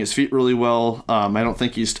he's moving his feet really well. I don't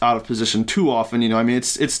think he's out of position too often.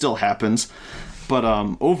 It still happens. But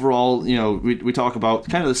overall, we talk about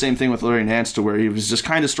kind of the same thing with Larry Nance, to where he was just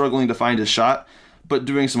kind of struggling to find his shot, but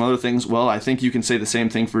doing some other things well. I think you can say the same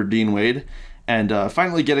thing for Dean Wade. and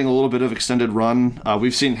finally getting a little bit of extended run.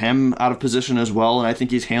 We've seen him out of position as well, and I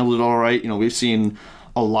think he's handled it all right. We've seen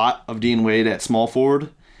a lot of Dean Wade at small forward,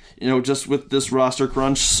 just with this roster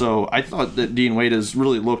crunch. So I thought that Dean Wade has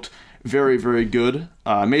really looked very, very good.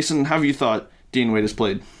 Mason, how have you thought Dean Wade has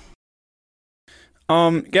played?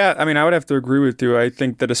 Yeah, I mean, I would have to agree with you. I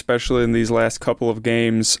think that especially in these last couple of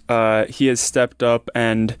games, he has stepped up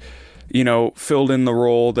and, filled in the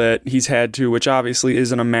role that he's had to, which obviously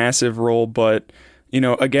isn't a massive role, but,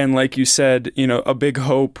 again, like you said, a big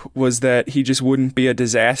hope was that he just wouldn't be a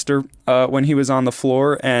disaster when he was on the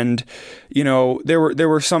floor. And, there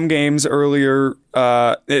were some games earlier,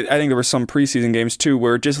 I think there were some preseason games too,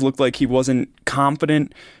 where it just looked like he wasn't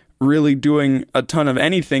confident really doing a ton of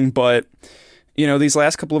anything, but these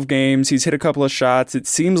last couple of games, he's hit a couple of shots. It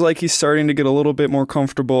seems like he's starting to get a little bit more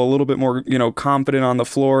comfortable, a little bit more, confident on the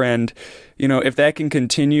floor. And, if that can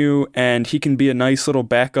continue and he can be a nice little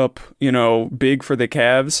backup, big for the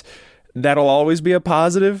Cavs, that'll always be a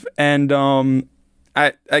positive. And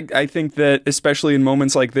I think that especially in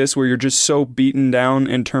moments like this where you're just so beaten down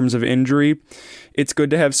in terms of injury, it's good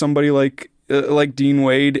to have somebody like Dean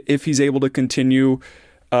Wade, if he's able to continue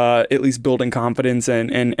at least building confidence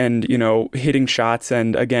and hitting shots,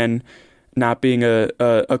 and again not being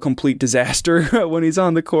a complete disaster when he's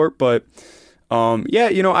on the court. But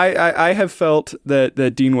I have felt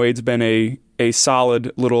that Dean Wade's been a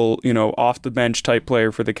solid little off the bench type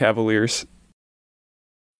player for the Cavaliers.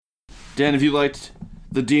 Dan, have you liked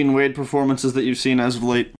the Dean Wade performances that you've seen as of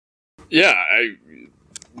late? Yeah,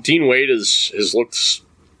 Dean Wade has looked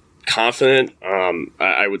confident.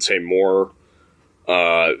 I would say more.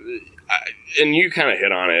 And you kind of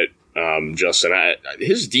hit on it, Justin.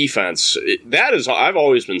 His defense, I've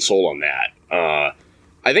always been sold on that.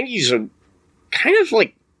 I think he's a kind of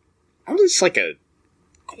almost like a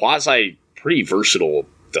quasi pretty versatile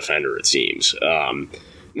defender, it seems.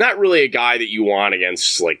 Not really a guy that you want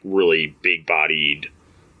against really big bodied,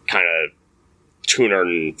 kind of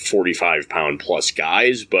 245 pound plus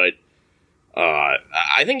guys, but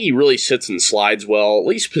I think he really sits and slides well, at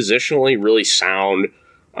least positionally, really sound.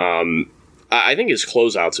 I think his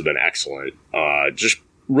closeouts have been excellent. Just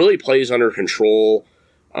really plays under control.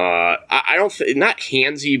 I don't not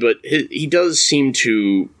handsy, but he does seem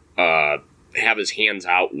to have his hands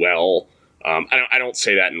out well. I don't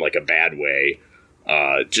say that in a bad way.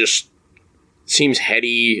 Just seems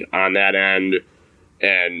heady on that end,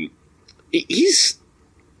 and he's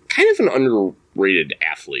kind of an underrated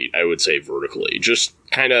athlete, I would say, vertically. Just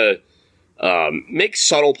kind of makes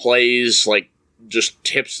subtle plays, just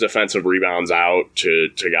tips defensive rebounds out to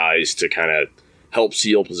guys to kind of help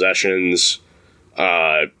seal possessions.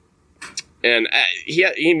 And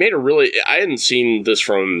he made I hadn't seen this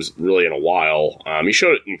from him really in a while. He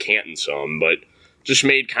showed it in Canton some, but just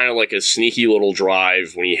made kind of a sneaky little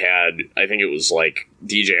drive when he had, I think it was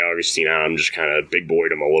DJ Augustine on him, just kind of big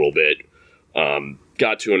boyed him a little bit.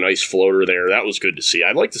 Got to a nice floater there. That was good to see.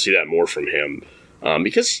 I'd like to see that more from him.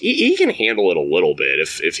 Because he can handle it a little bit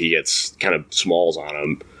if he gets kind of smalls on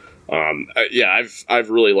him. I've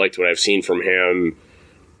really liked what I've seen from him,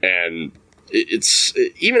 and it's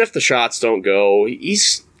even if the shots don't go,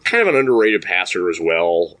 he's kind of an underrated passer as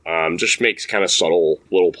well. Just makes kind of subtle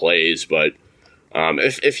little plays, but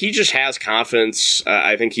if he just has confidence,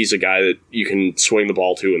 I think he's a guy that you can swing the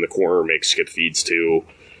ball to in the corner, make skip feeds to,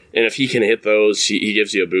 and if he can hit those, he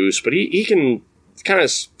gives you a boost. But he can kind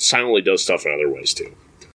of silently does stuff in other ways too.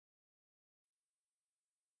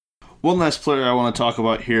 One last player I want to talk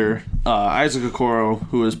about here, Isaac Okoro,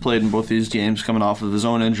 who has played in both these games coming off of his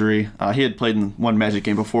own injury. He had played in one Magic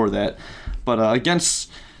game before that, but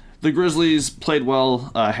against the Grizzlies played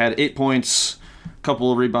well, had 8 points, a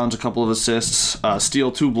couple of rebounds, a couple of assists,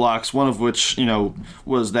 steal, 2 blocks, one of which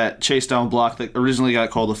was that chase down block that originally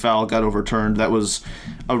got called a foul, got overturned. That was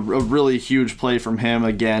a really huge play from him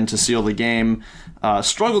again to seal the game.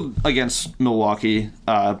 Struggled against Milwaukee,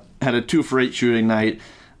 had a 2 for 8 shooting night,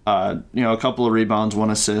 a couple of rebounds,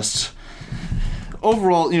 1 assist.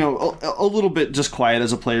 Overall, a little bit just quiet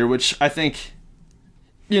as a player, which I think,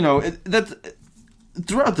 that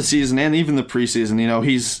throughout the season and even the preseason,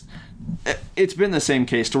 it's been the same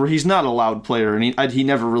case to where he's not a loud player, and he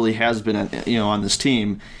never really has been, on this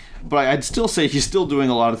team. But I'd still say he's still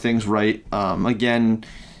doing a lot of things right. Again,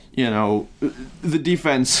 the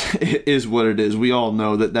defense is what it is. We all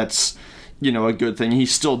know that's, a good thing.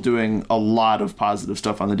 He's still doing a lot of positive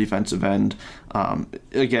stuff on the defensive end.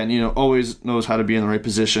 Again, always knows how to be in the right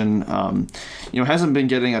position. Hasn't been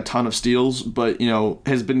getting a ton of steals, but,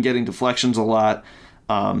 has been getting deflections a lot.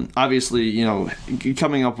 Obviously,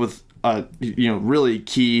 coming up with, really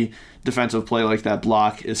key defensive play like that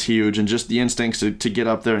block is huge, and just the instincts to get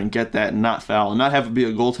up there and get that and not foul and not have it be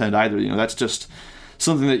a goaltend either. That's just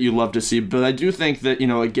something that you love to see. But I do think that,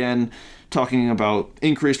 again, talking about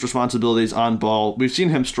increased responsibilities on ball, we've seen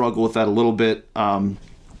him struggle with that a little bit.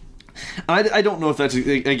 I don't know if that's,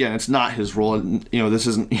 again, it's not his role. This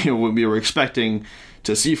isn't what we were expecting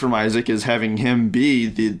to see from Isaac, is having him be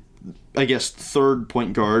the, I guess, third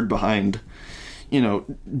point guard behind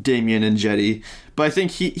Damian and Jetty. But I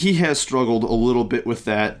think he has struggled a little bit with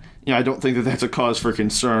that. I don't think that that's a cause for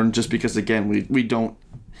concern, just because, again, we don't.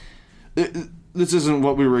 This isn't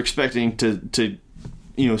what we were expecting to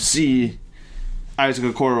see Isaac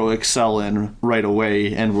Okoro excel in right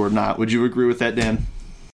away, and we're not. Would you agree with that, Dan?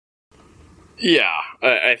 Yeah,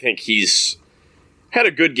 I think he's had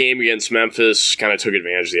a good game against Memphis. Kind of took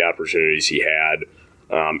advantage of the opportunities he had.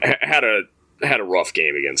 Had a rough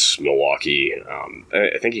game against Milwaukee.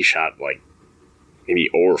 I think he shot like maybe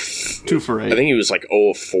 2 for 8. I think he was like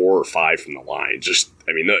 0 of 4 or 5 from the line.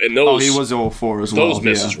 And those. He was 0 of 4 as well. Those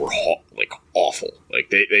misses were awful.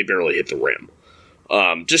 Like they barely hit the rim.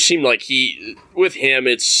 Just seemed like with him,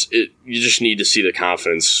 you just need to see the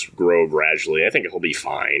confidence grow gradually. I think he'll be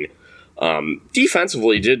fine.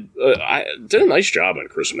 Defensively, did a nice job on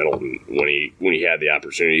Chris Middleton when he had the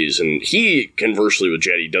opportunities, and he, conversely with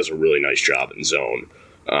Jetty, does a really nice job in zone.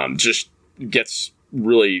 Just gets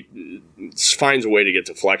really finds a way to get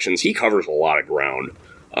deflections. He covers a lot of ground.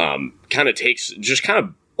 Kind of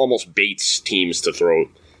almost baits teams to throw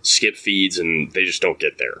skip feeds, and they just don't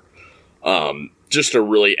get there. Just a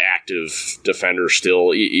really active defender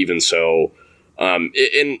still, even so.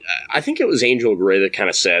 And I think it was Angel Gray that kind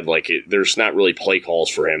of said, there's not really play calls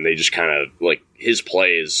for him. They just kind of, his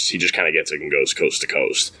play is, he just kind of gets it and goes coast to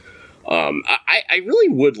coast. I really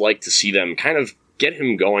would like to see them kind of get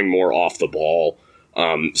him going more off the ball,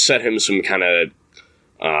 set him some kind of,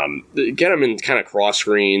 get him in kind of cross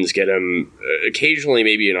screens, get him occasionally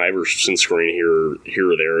maybe an Iverson screen here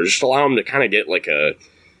or there, just allow him to kind of get like a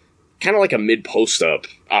mid-post up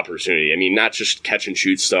opportunity. I mean, not just catch and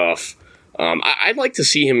shoot stuff. I'd like to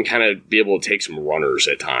see him kind of be able to take some runners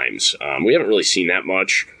at times. We haven't really seen that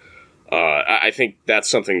much. I think that's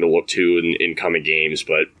something to look to in coming games,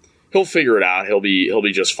 but he'll figure it out. He'll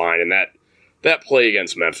be just fine. And that play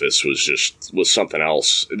against Memphis was something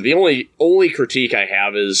else. The only critique I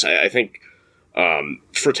have is I think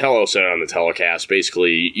Fratello said on the telecast,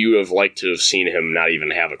 basically, you have liked to have seen him not even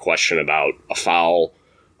have a question about a foul.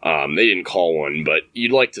 They didn't call one, but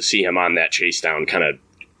you'd like to see him on that chase down kind of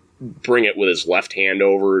bring it with his left hand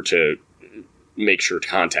over to make sure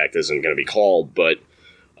contact isn't going to be called, but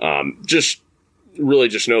just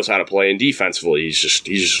knows how to play, and defensively he's just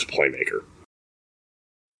a playmaker.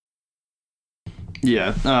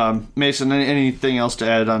 Yeah. Mason, anything else to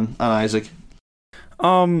add on Isaac?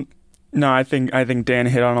 No, I think Dan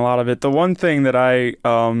hit on a lot of it. The one thing that I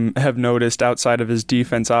have noticed outside of his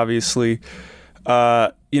defense, obviously,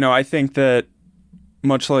 I think that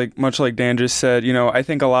much like Dan just said, I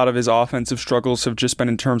think a lot of his offensive struggles have just been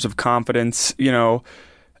in terms of confidence. I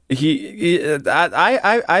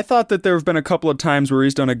thought that there have been a couple of times where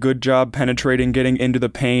he's done a good job penetrating, getting into the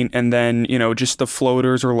paint, and then, just the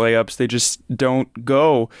floaters or layups, they just don't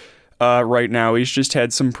go right now. He's just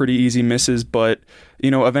had some pretty easy misses, but,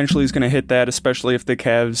 eventually he's going to hit that, especially if the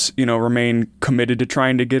Cavs, remain committed to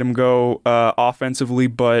trying to get him go offensively.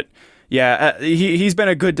 But yeah, he's been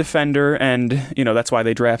a good defender, and that's why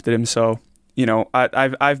they drafted him. So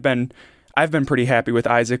I've been pretty happy with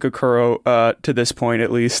Isaac Okoro to this point,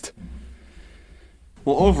 at least.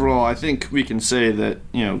 Well, overall, I think we can say that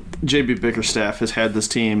JB Bickerstaff has had this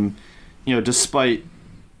team, despite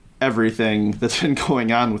everything that's been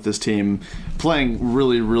going on with this team, playing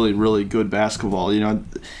really, really, really good basketball.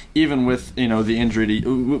 Even with the injury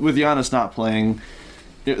with Giannis not playing.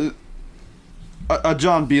 A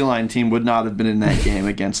John Beilein team would not have been in that game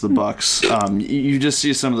against the Bucks. You just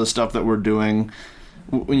see some of the stuff that we're doing,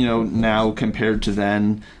 now compared to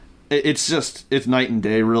then. It's night and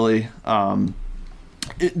day, really. Not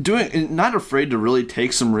afraid to really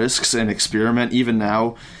take some risks and experiment, even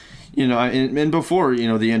now. And before,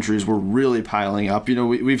 the injuries were really piling up.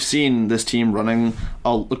 We've seen this team running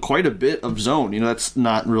quite a bit of zone. That's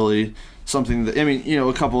not really something that,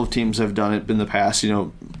 a couple of teams have done it in the past.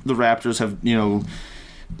 The Raptors have,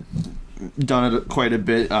 done it quite a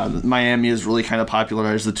bit. Miami has really kind of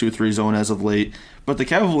popularized the 2-3 zone as of late. But the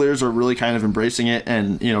Cavaliers are really kind of embracing it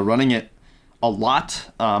and, running it a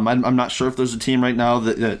lot. I'm not sure if there's a team right now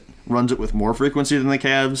that runs it with more frequency than the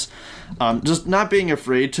Cavs. Just not being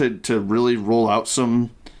afraid to really roll out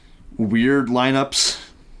some weird lineups,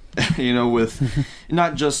 with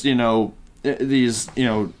not just, these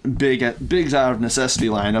bigs out of necessity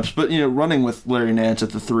lineups, but running with Larry Nance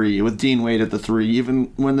at the 3, with Dean Wade at the 3, even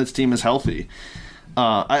when this team is healthy.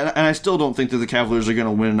 I still don't think that the Cavaliers are going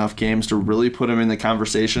to win enough games to really put him in the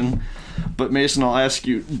conversation. But Mason, I'll ask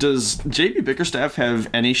you: does JB Bickerstaff have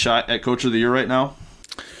any shot at Coach of the Year right now?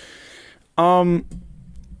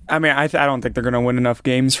 I mean, I don't think they're going to win enough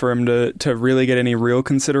games for him to really get any real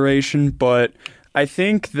consideration, but I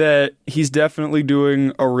think that he's definitely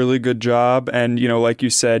doing a really good job, and, like you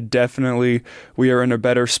said, definitely we are in a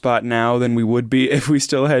better spot now than we would be if we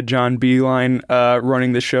still had John Beilein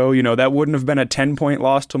running the show. That wouldn't have been a 10-point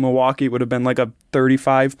loss to Milwaukee. It would have been like a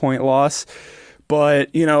 35-point loss. But,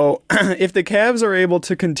 if the Cavs are able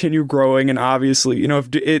to continue growing, and obviously,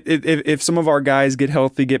 if some of our guys get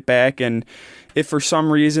healthy, get back, and if for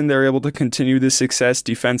some reason they're able to continue this success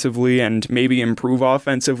defensively and maybe improve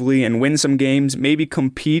offensively and win some games, maybe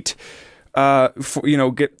compete, trying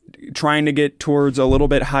to get towards a little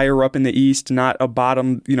bit higher up in the East, not a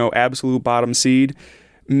bottom, absolute bottom seed,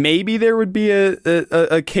 maybe there would be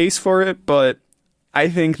a case for it. But I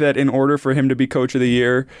think that in order for him to be Coach of the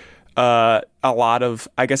Year, a lot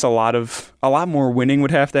more winning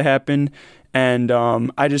would have to happen. And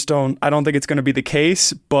I don't think it's going to be the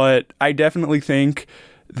case, but I definitely think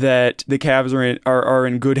that the Cavs are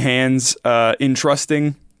in good hands in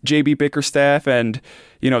trusting JB Bickerstaff, and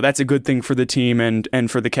that's a good thing for the team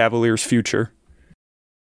and for the Cavaliers' future.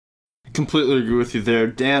 Completely agree with you there.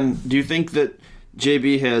 Dan, do you think that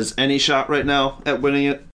JB has any shot right now at winning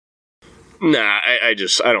it? Nah, I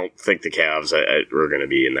don't think the Cavs are going to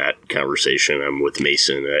be in that conversation. I'm with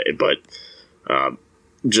Mason, but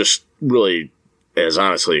just really has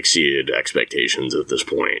honestly exceeded expectations at this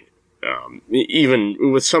point.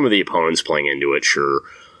 Even with some of the opponents playing into it, sure,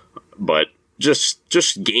 but just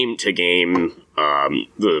game to game,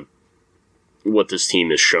 what this team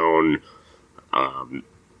has shown,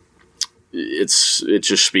 it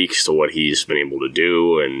just speaks to what he's been able to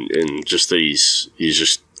do, and just that he's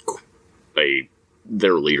just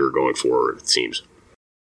their leader going forward, it seems.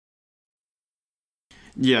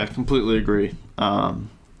 Yeah, completely agree.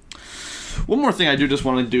 One more thing I do just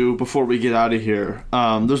want to do before we get out of here.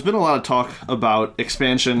 There's been a lot of talk about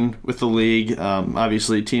expansion with the league.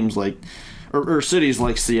 Obviously, teams like or cities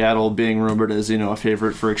like Seattle being rumored as a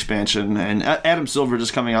favorite for expansion, and Adam Silver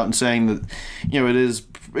just coming out and saying that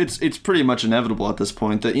it's pretty much inevitable at this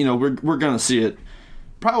point that we're going to see it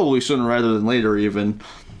probably sooner rather than later even.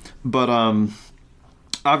 But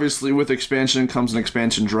obviously, with expansion comes an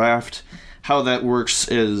expansion draft. How that works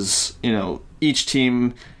is each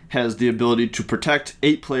team has the ability to protect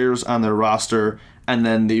 8 players on their roster, and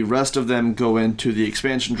then the rest of them go into the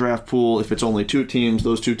expansion draft pool. If it's only 2 teams,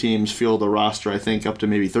 those 2 teams field a roster, I think, up to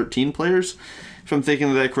maybe 13 players. If I'm thinking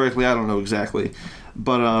of that correctly, I don't know exactly.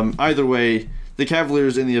 But either way, the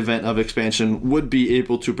Cavaliers, in the event of expansion, would be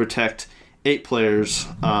able to protect 8 players.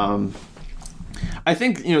 I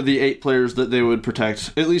think, the 8 players that they would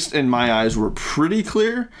protect, at least in my eyes, were pretty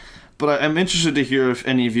clear. But I'm interested to hear if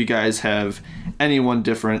any of you guys have anyone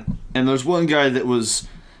different. And there's one guy that was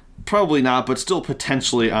probably not, but still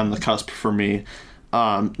potentially on the cusp for me.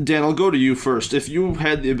 Dan, I'll go to you first. If you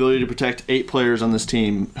had the ability to protect 8 players on this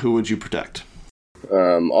team, who would you protect?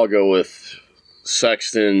 I'll go with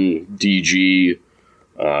Sexton, DG,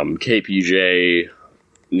 KPJ,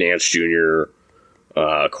 Nance Jr.,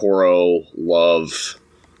 Coro, Love,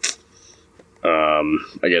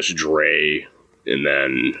 I guess Dre, and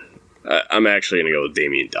then I'm actually going to go with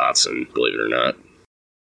Damian Dotson, believe it or not.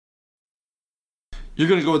 You're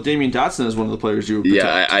going to go with Damian Dotson as one of the players you would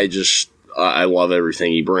protect? Yeah, I love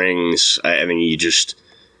everything he brings. I think he just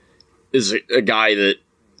is a guy that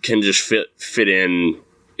can just fit in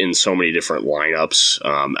so many different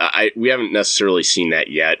lineups. We haven't necessarily seen that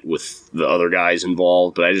yet with the other guys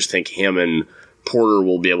involved, but I just think him and Porter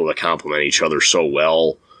will be able to complement each other so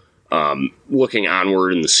well looking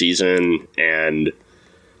onward in the season, and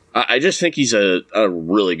I just think he's a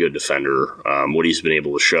really good defender, what he's been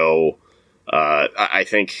able to show. I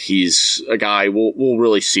think he's a guy, we'll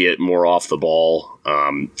really see it more off the ball,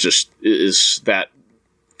 just is that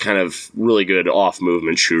kind of really good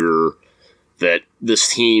off-movement shooter that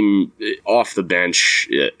this team, off the bench,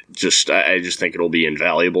 I just think it'll be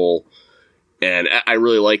invaluable. And I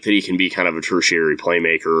really like that he can be kind of a tertiary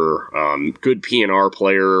playmaker, good P&R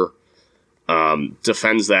player,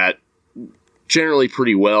 defends that generally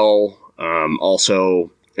pretty well.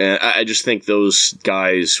 Also, and I just think those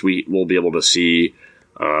guys we will be able to see.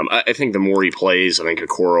 I think the more he plays, I think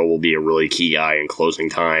Okoro will be a really key guy in closing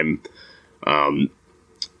time.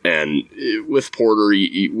 And with Porter,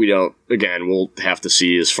 we don't. Again, we'll have to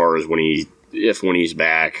see as far as when he when he's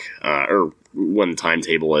back, or when the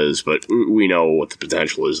timetable is, but we know what the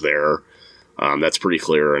potential is there. That's pretty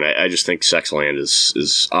clear, and I just think Sexland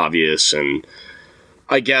is obvious, and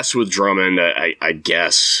I guess with Drummond, I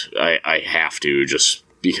guess I have to, just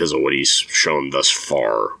because of what he's shown thus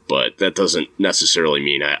far, but that doesn't necessarily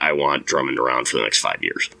mean I want Drummond around for the next 5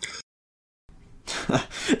 years.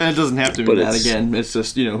 And it doesn't have to be that again. It's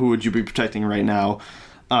just, who would you be protecting right now?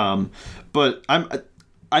 But I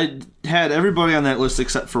had everybody on that list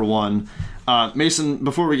except for one. Mason,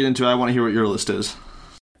 before we get into it, I want to hear what your list is.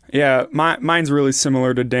 Yeah, mine's really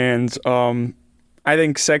similar to Dan's. I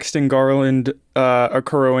think Sexton, Garland,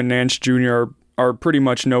 Okoro, and Nance Jr. are pretty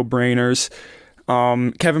much no-brainers.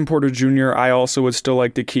 Kevin Porter Jr. I also would still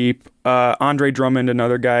like to keep. Andre Drummond,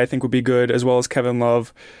 another guy I think would be good, as well as Kevin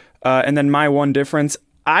Love. And then my one difference,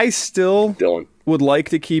 I still would like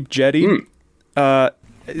to keep Jetty. That's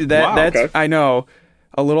okay. I know,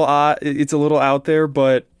 a little odd. It's a little out there,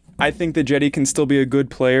 but I think that Jetty can still be a good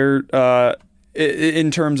player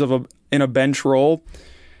in terms of in a bench role.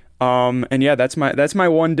 And yeah, that's my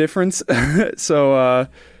one difference. So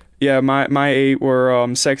yeah, my 8 were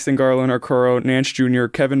Sexton, Garland, Okoro, Nance Jr.,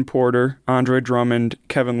 Kevin Porter, Andre Drummond,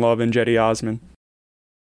 Kevin Love, and Jetty Osman.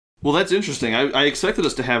 Well, that's interesting. I expected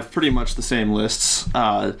us to have pretty much the same lists.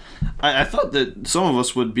 I thought that some of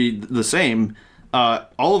us would be the same.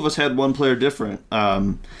 All of us had one player different.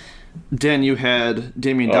 Dan, you had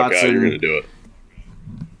Damian Dotson. Okay, you're going to do it.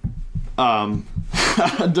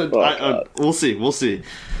 We'll see.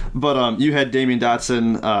 But you had Damian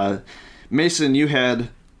Dotson. Mason, you had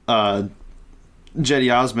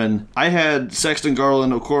Jetty Osman. I had Sexton,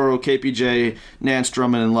 Garland, Okoro, KPJ, Nance,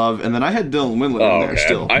 Drummond, and Love, and then I had Dylan Windler in there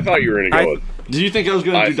still. I thought you were going to go with... Do you think I was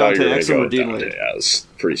going to do Dante Exum or Dean Wade? I was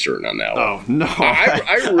pretty certain on that one. Oh, no.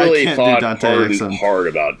 I really thought hard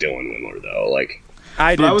about Dylan Windler, though.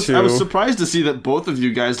 I did too. I was surprised to see that both of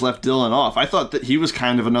you guys left Dylan off. I thought that he was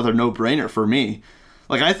kind of another no-brainer for me.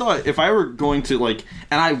 I thought if I were going to,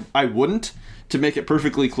 and I wouldn't, to make it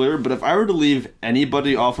perfectly clear, but if I were to leave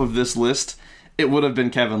anybody off of this list, it would have been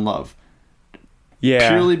Kevin Love. Yeah.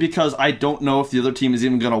 Purely because I don't know if the other team is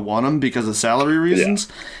even going to want him because of salary reasons.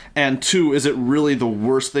 Yeah. And 2, is it really the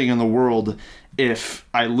worst thing in the world if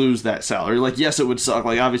I lose that salary? Yes, it would suck.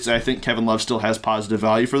 Obviously, I think Kevin Love still has positive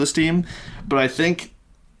value for this team, but I think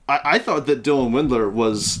I thought that Dylan Windler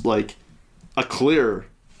was a clear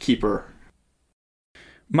keeper.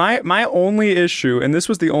 My only issue, and this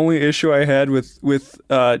was the only issue I had with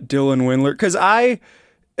Dylan Windler, because I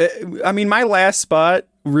mean, my last spot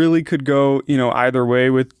really could go, either way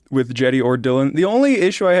with Jetty or Dylan. The only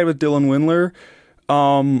issue I had with Dylan Windler,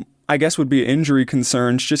 I guess, would be injury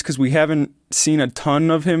concerns, just because we haven't seen a ton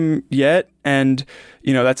of him yet, and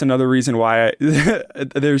that's another reason why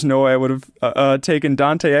there's no way I would have taken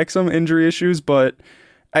Dante Exum injury issues, but.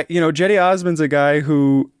 Jetty Osman's a guy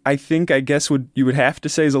who I guess you would have to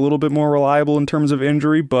say is a little bit more reliable in terms of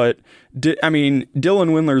injury, but Dylan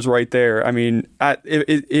Windler's right there. I mean,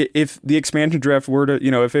 if the expansion draft were to,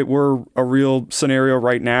 if it were a real scenario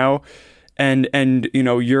right now, and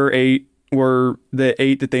your 8 were the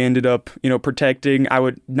 8 that they ended up, protecting, I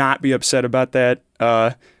would not be upset about that.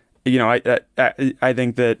 I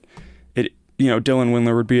think that Dylan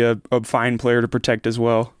Windler would be a fine player to protect as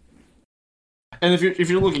well. And if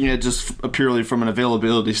you're looking at just purely from an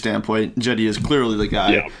availability standpoint, Jetty is clearly the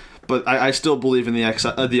guy. Yeah. But I still believe in the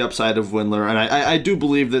upside of Windler, and I do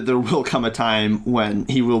believe that there will come a time when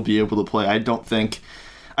he will be able to play. I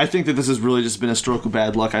think that this has really just been a stroke of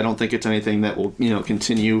bad luck. I don't think it's anything that will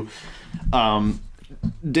continue.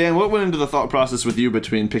 Dan, what went into the thought process with you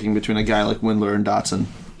picking between a guy like Windler and Dotson?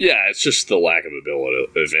 Yeah, it's just the lack of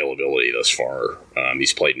availability thus far.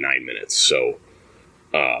 He's played 9 minutes, so.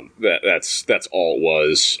 That's all it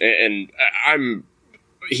was, and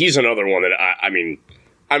he's another one that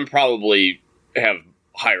I'm probably have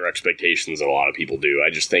higher expectations than a lot of people do. I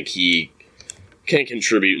just think he can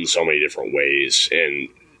contribute in so many different ways, and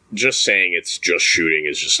just saying it's just shooting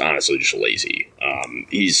is just honestly just lazy.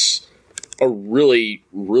 He's a really,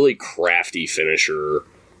 really crafty finisher,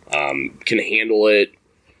 can handle it,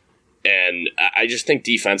 and I just think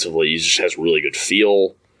defensively he just has really good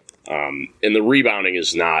feel. And the rebounding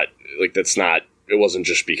is not it wasn't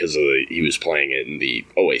just because he was playing in the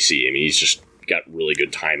OAC. I mean, he's just got really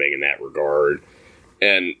good timing in that regard.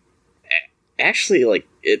 And actually,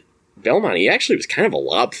 Belmont, he actually was kind of a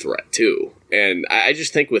lob threat too. And I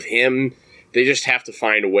just think with him, they just have to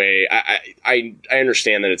find a way. I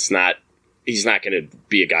understand that he's not going to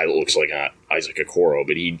be a guy that looks like Isaac Okoro,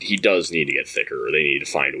 but he does need to get thicker. They need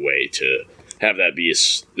to find a way to have that be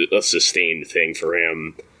a sustained thing for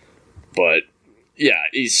him. But Yeah,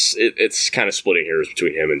 it's kind of splitting hairs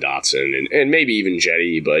between him and Dotson, and maybe even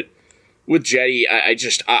Jetty. But with Jetty,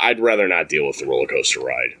 I'd rather not deal with the roller coaster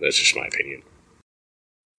ride. That's just my opinion.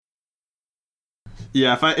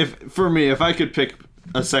 Yeah, if I could pick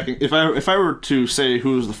a second, if I were to say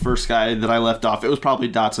who was the first guy that I left off, it was probably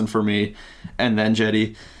Dotson for me, and then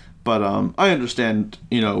Jetty. But I understand,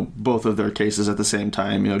 both of their cases at the same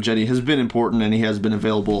time. Jetty has been important and he has been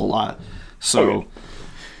available a lot. So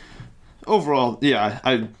overall, yeah,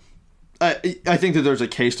 I think that there's a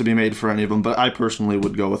case to be made for any of them, but I personally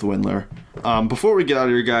would go with Windler. Before we get out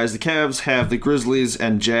of here, guys, the Cavs have the Grizzlies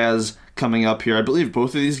and Jazz coming up here. I believe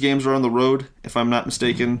both of these games are on the road, if I'm not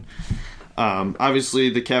mistaken.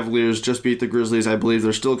 Obviously, the Cavaliers just beat the Grizzlies. I believe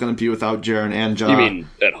they're still going to be without Jaren and Ja. You mean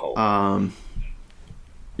at home?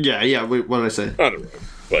 Yeah. Wait, what did I say? On the road.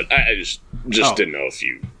 But I just didn't know if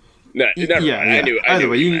you... Never mind. Yeah. I knew Either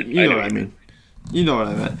way, you know what I mean. You know what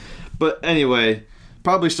I meant. But anyway,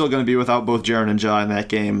 probably still going to be without both Jaren and Ja in that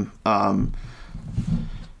game.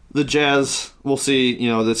 The Jazz, we'll see.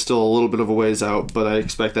 That's still a little bit of a ways out, but I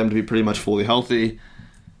expect them to be pretty much fully healthy.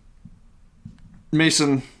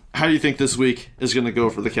 Mason, how do you think this week is going to go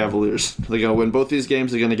for the Cavaliers? Are they going to win both these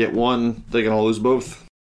games? They're going to get one? They're going to lose both?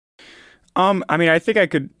 I think I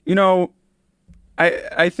could,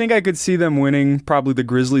 I think I could see them winning probably the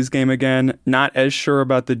Grizzlies game again. Not as sure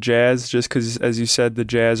about the Jazz, just because, as you said, the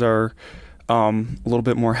Jazz are a little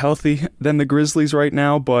bit more healthy than the Grizzlies right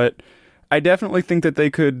now. But I definitely think that they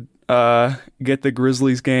could get the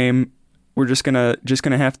Grizzlies game. We're just gonna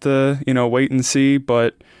have to wait and see.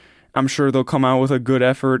 But I'm sure they'll come out with a good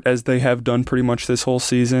effort, as they have done pretty much this whole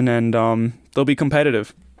season, and they'll be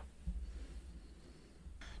competitive.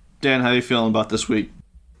 Dan, how are you feeling about this week?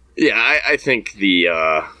 Yeah, I think the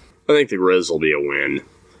Grizz will be a win.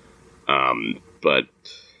 But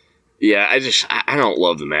yeah, I don't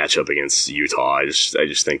love the matchup against Utah. I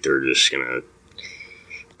just think they're just gonna.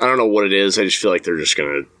 I don't know what it is. I just feel like they're just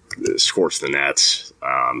gonna scorch the Nets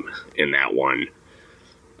in that one.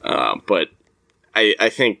 But I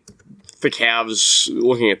think the Cavs,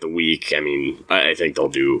 looking at the week, I think they'll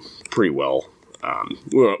do pretty well.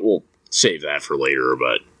 We'll save that for later,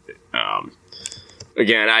 but.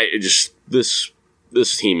 Again, this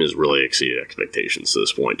team has really exceeded expectations to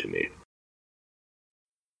this point to me.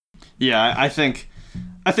 Yeah, I think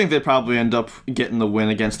they probably end up getting the win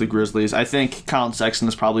against the Grizzlies. I think Colin Sexton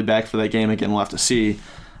is probably back for that game again. We'll have to see.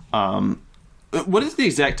 What is the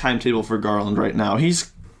exact timetable for Garland right now?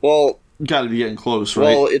 He's got to be getting close, right?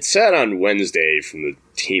 Well, it said on Wednesday from the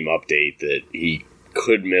team update that he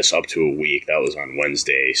could miss up to a week. That was on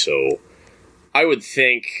Wednesday, so I would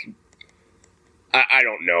think. I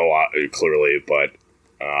don't know clearly, but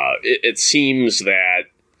it seems that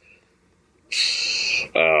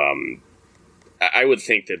I would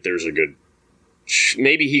think that there's a good.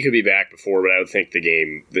 Maybe he could be back before, but I would think the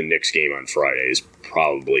Knicks game on Friday is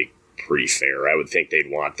probably pretty fair. I would think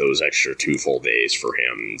they'd want those extra 2 full days for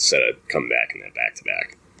him instead of coming back in that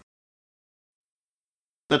back-to-back.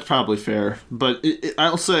 That's probably fair, but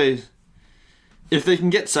I'll say if they can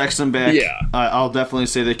get Sexton back, I'll definitely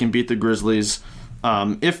say they can beat the Grizzlies.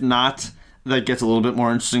 If not, that gets a little bit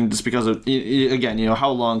more interesting just because of, again,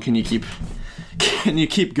 how long can you keep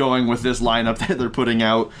going with this lineup that they're putting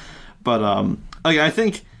out? But I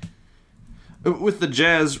think with the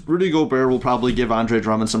Jazz, Rudy Gobert will probably give Andre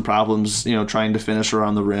Drummond some problems, trying to finish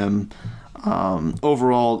around the rim.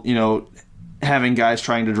 Overall, having guys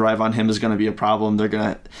trying to drive on him is going to be a problem.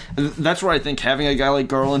 That's where I think having a guy like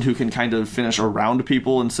Garland who can kind of finish around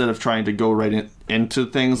people instead of trying to go right into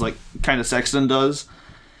things like kind of Sexton does,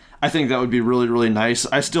 I think that would be really, really nice.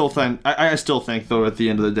 I still think though, at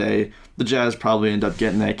the end of the day, the Jazz probably end up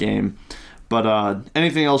getting that game. But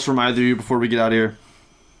anything else from either of you before we get out of here?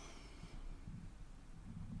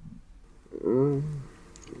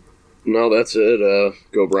 No, that's it.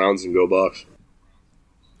 Go Browns and go Bucks.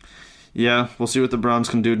 Yeah, we'll see what the Browns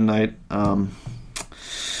can do tonight. Other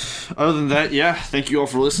than that, thank you all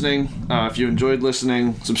for listening. If you enjoyed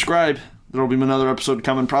listening, subscribe. There will be another episode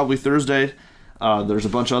coming probably Thursday. There's a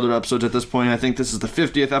bunch of other episodes at this point. I think this is the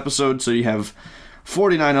 50th episode, so you have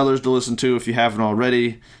 49 others to listen to if you haven't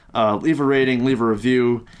already. Leave a rating, leave a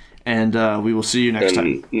review, and we will see you next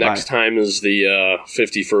time. Next time is the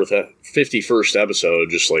 51st episode,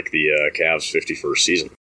 just like the Cavs' 51st season.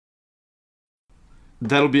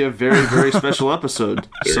 That'll be a very, very special episode.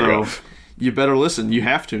 So you better listen. You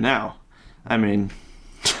have to now.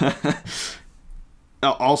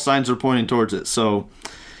 All signs are pointing towards it. So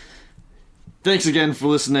thanks again for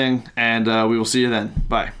listening, and we will see you then.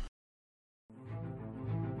 Bye.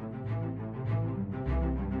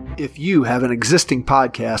 If you have an existing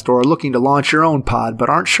podcast or are looking to launch your own pod but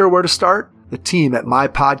aren't sure where to start, the team at My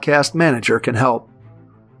Podcast Manager can help.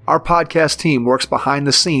 Our podcast team works behind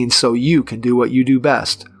the scenes so you can do what you do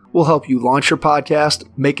best. We'll help you launch your podcast,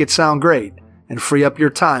 make it sound great, and free up your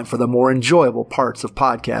time for the more enjoyable parts of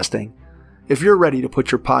podcasting. If you're ready to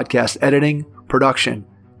put your podcast editing, production,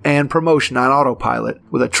 and promotion on autopilot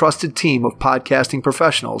with a trusted team of podcasting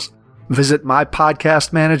professionals, visit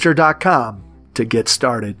mypodcastmanager.com to get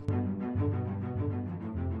started.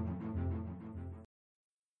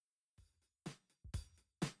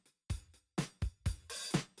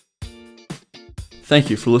 Thank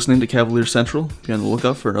you for listening to Cavalier Central. Be on the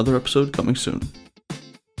lookout for another episode coming soon.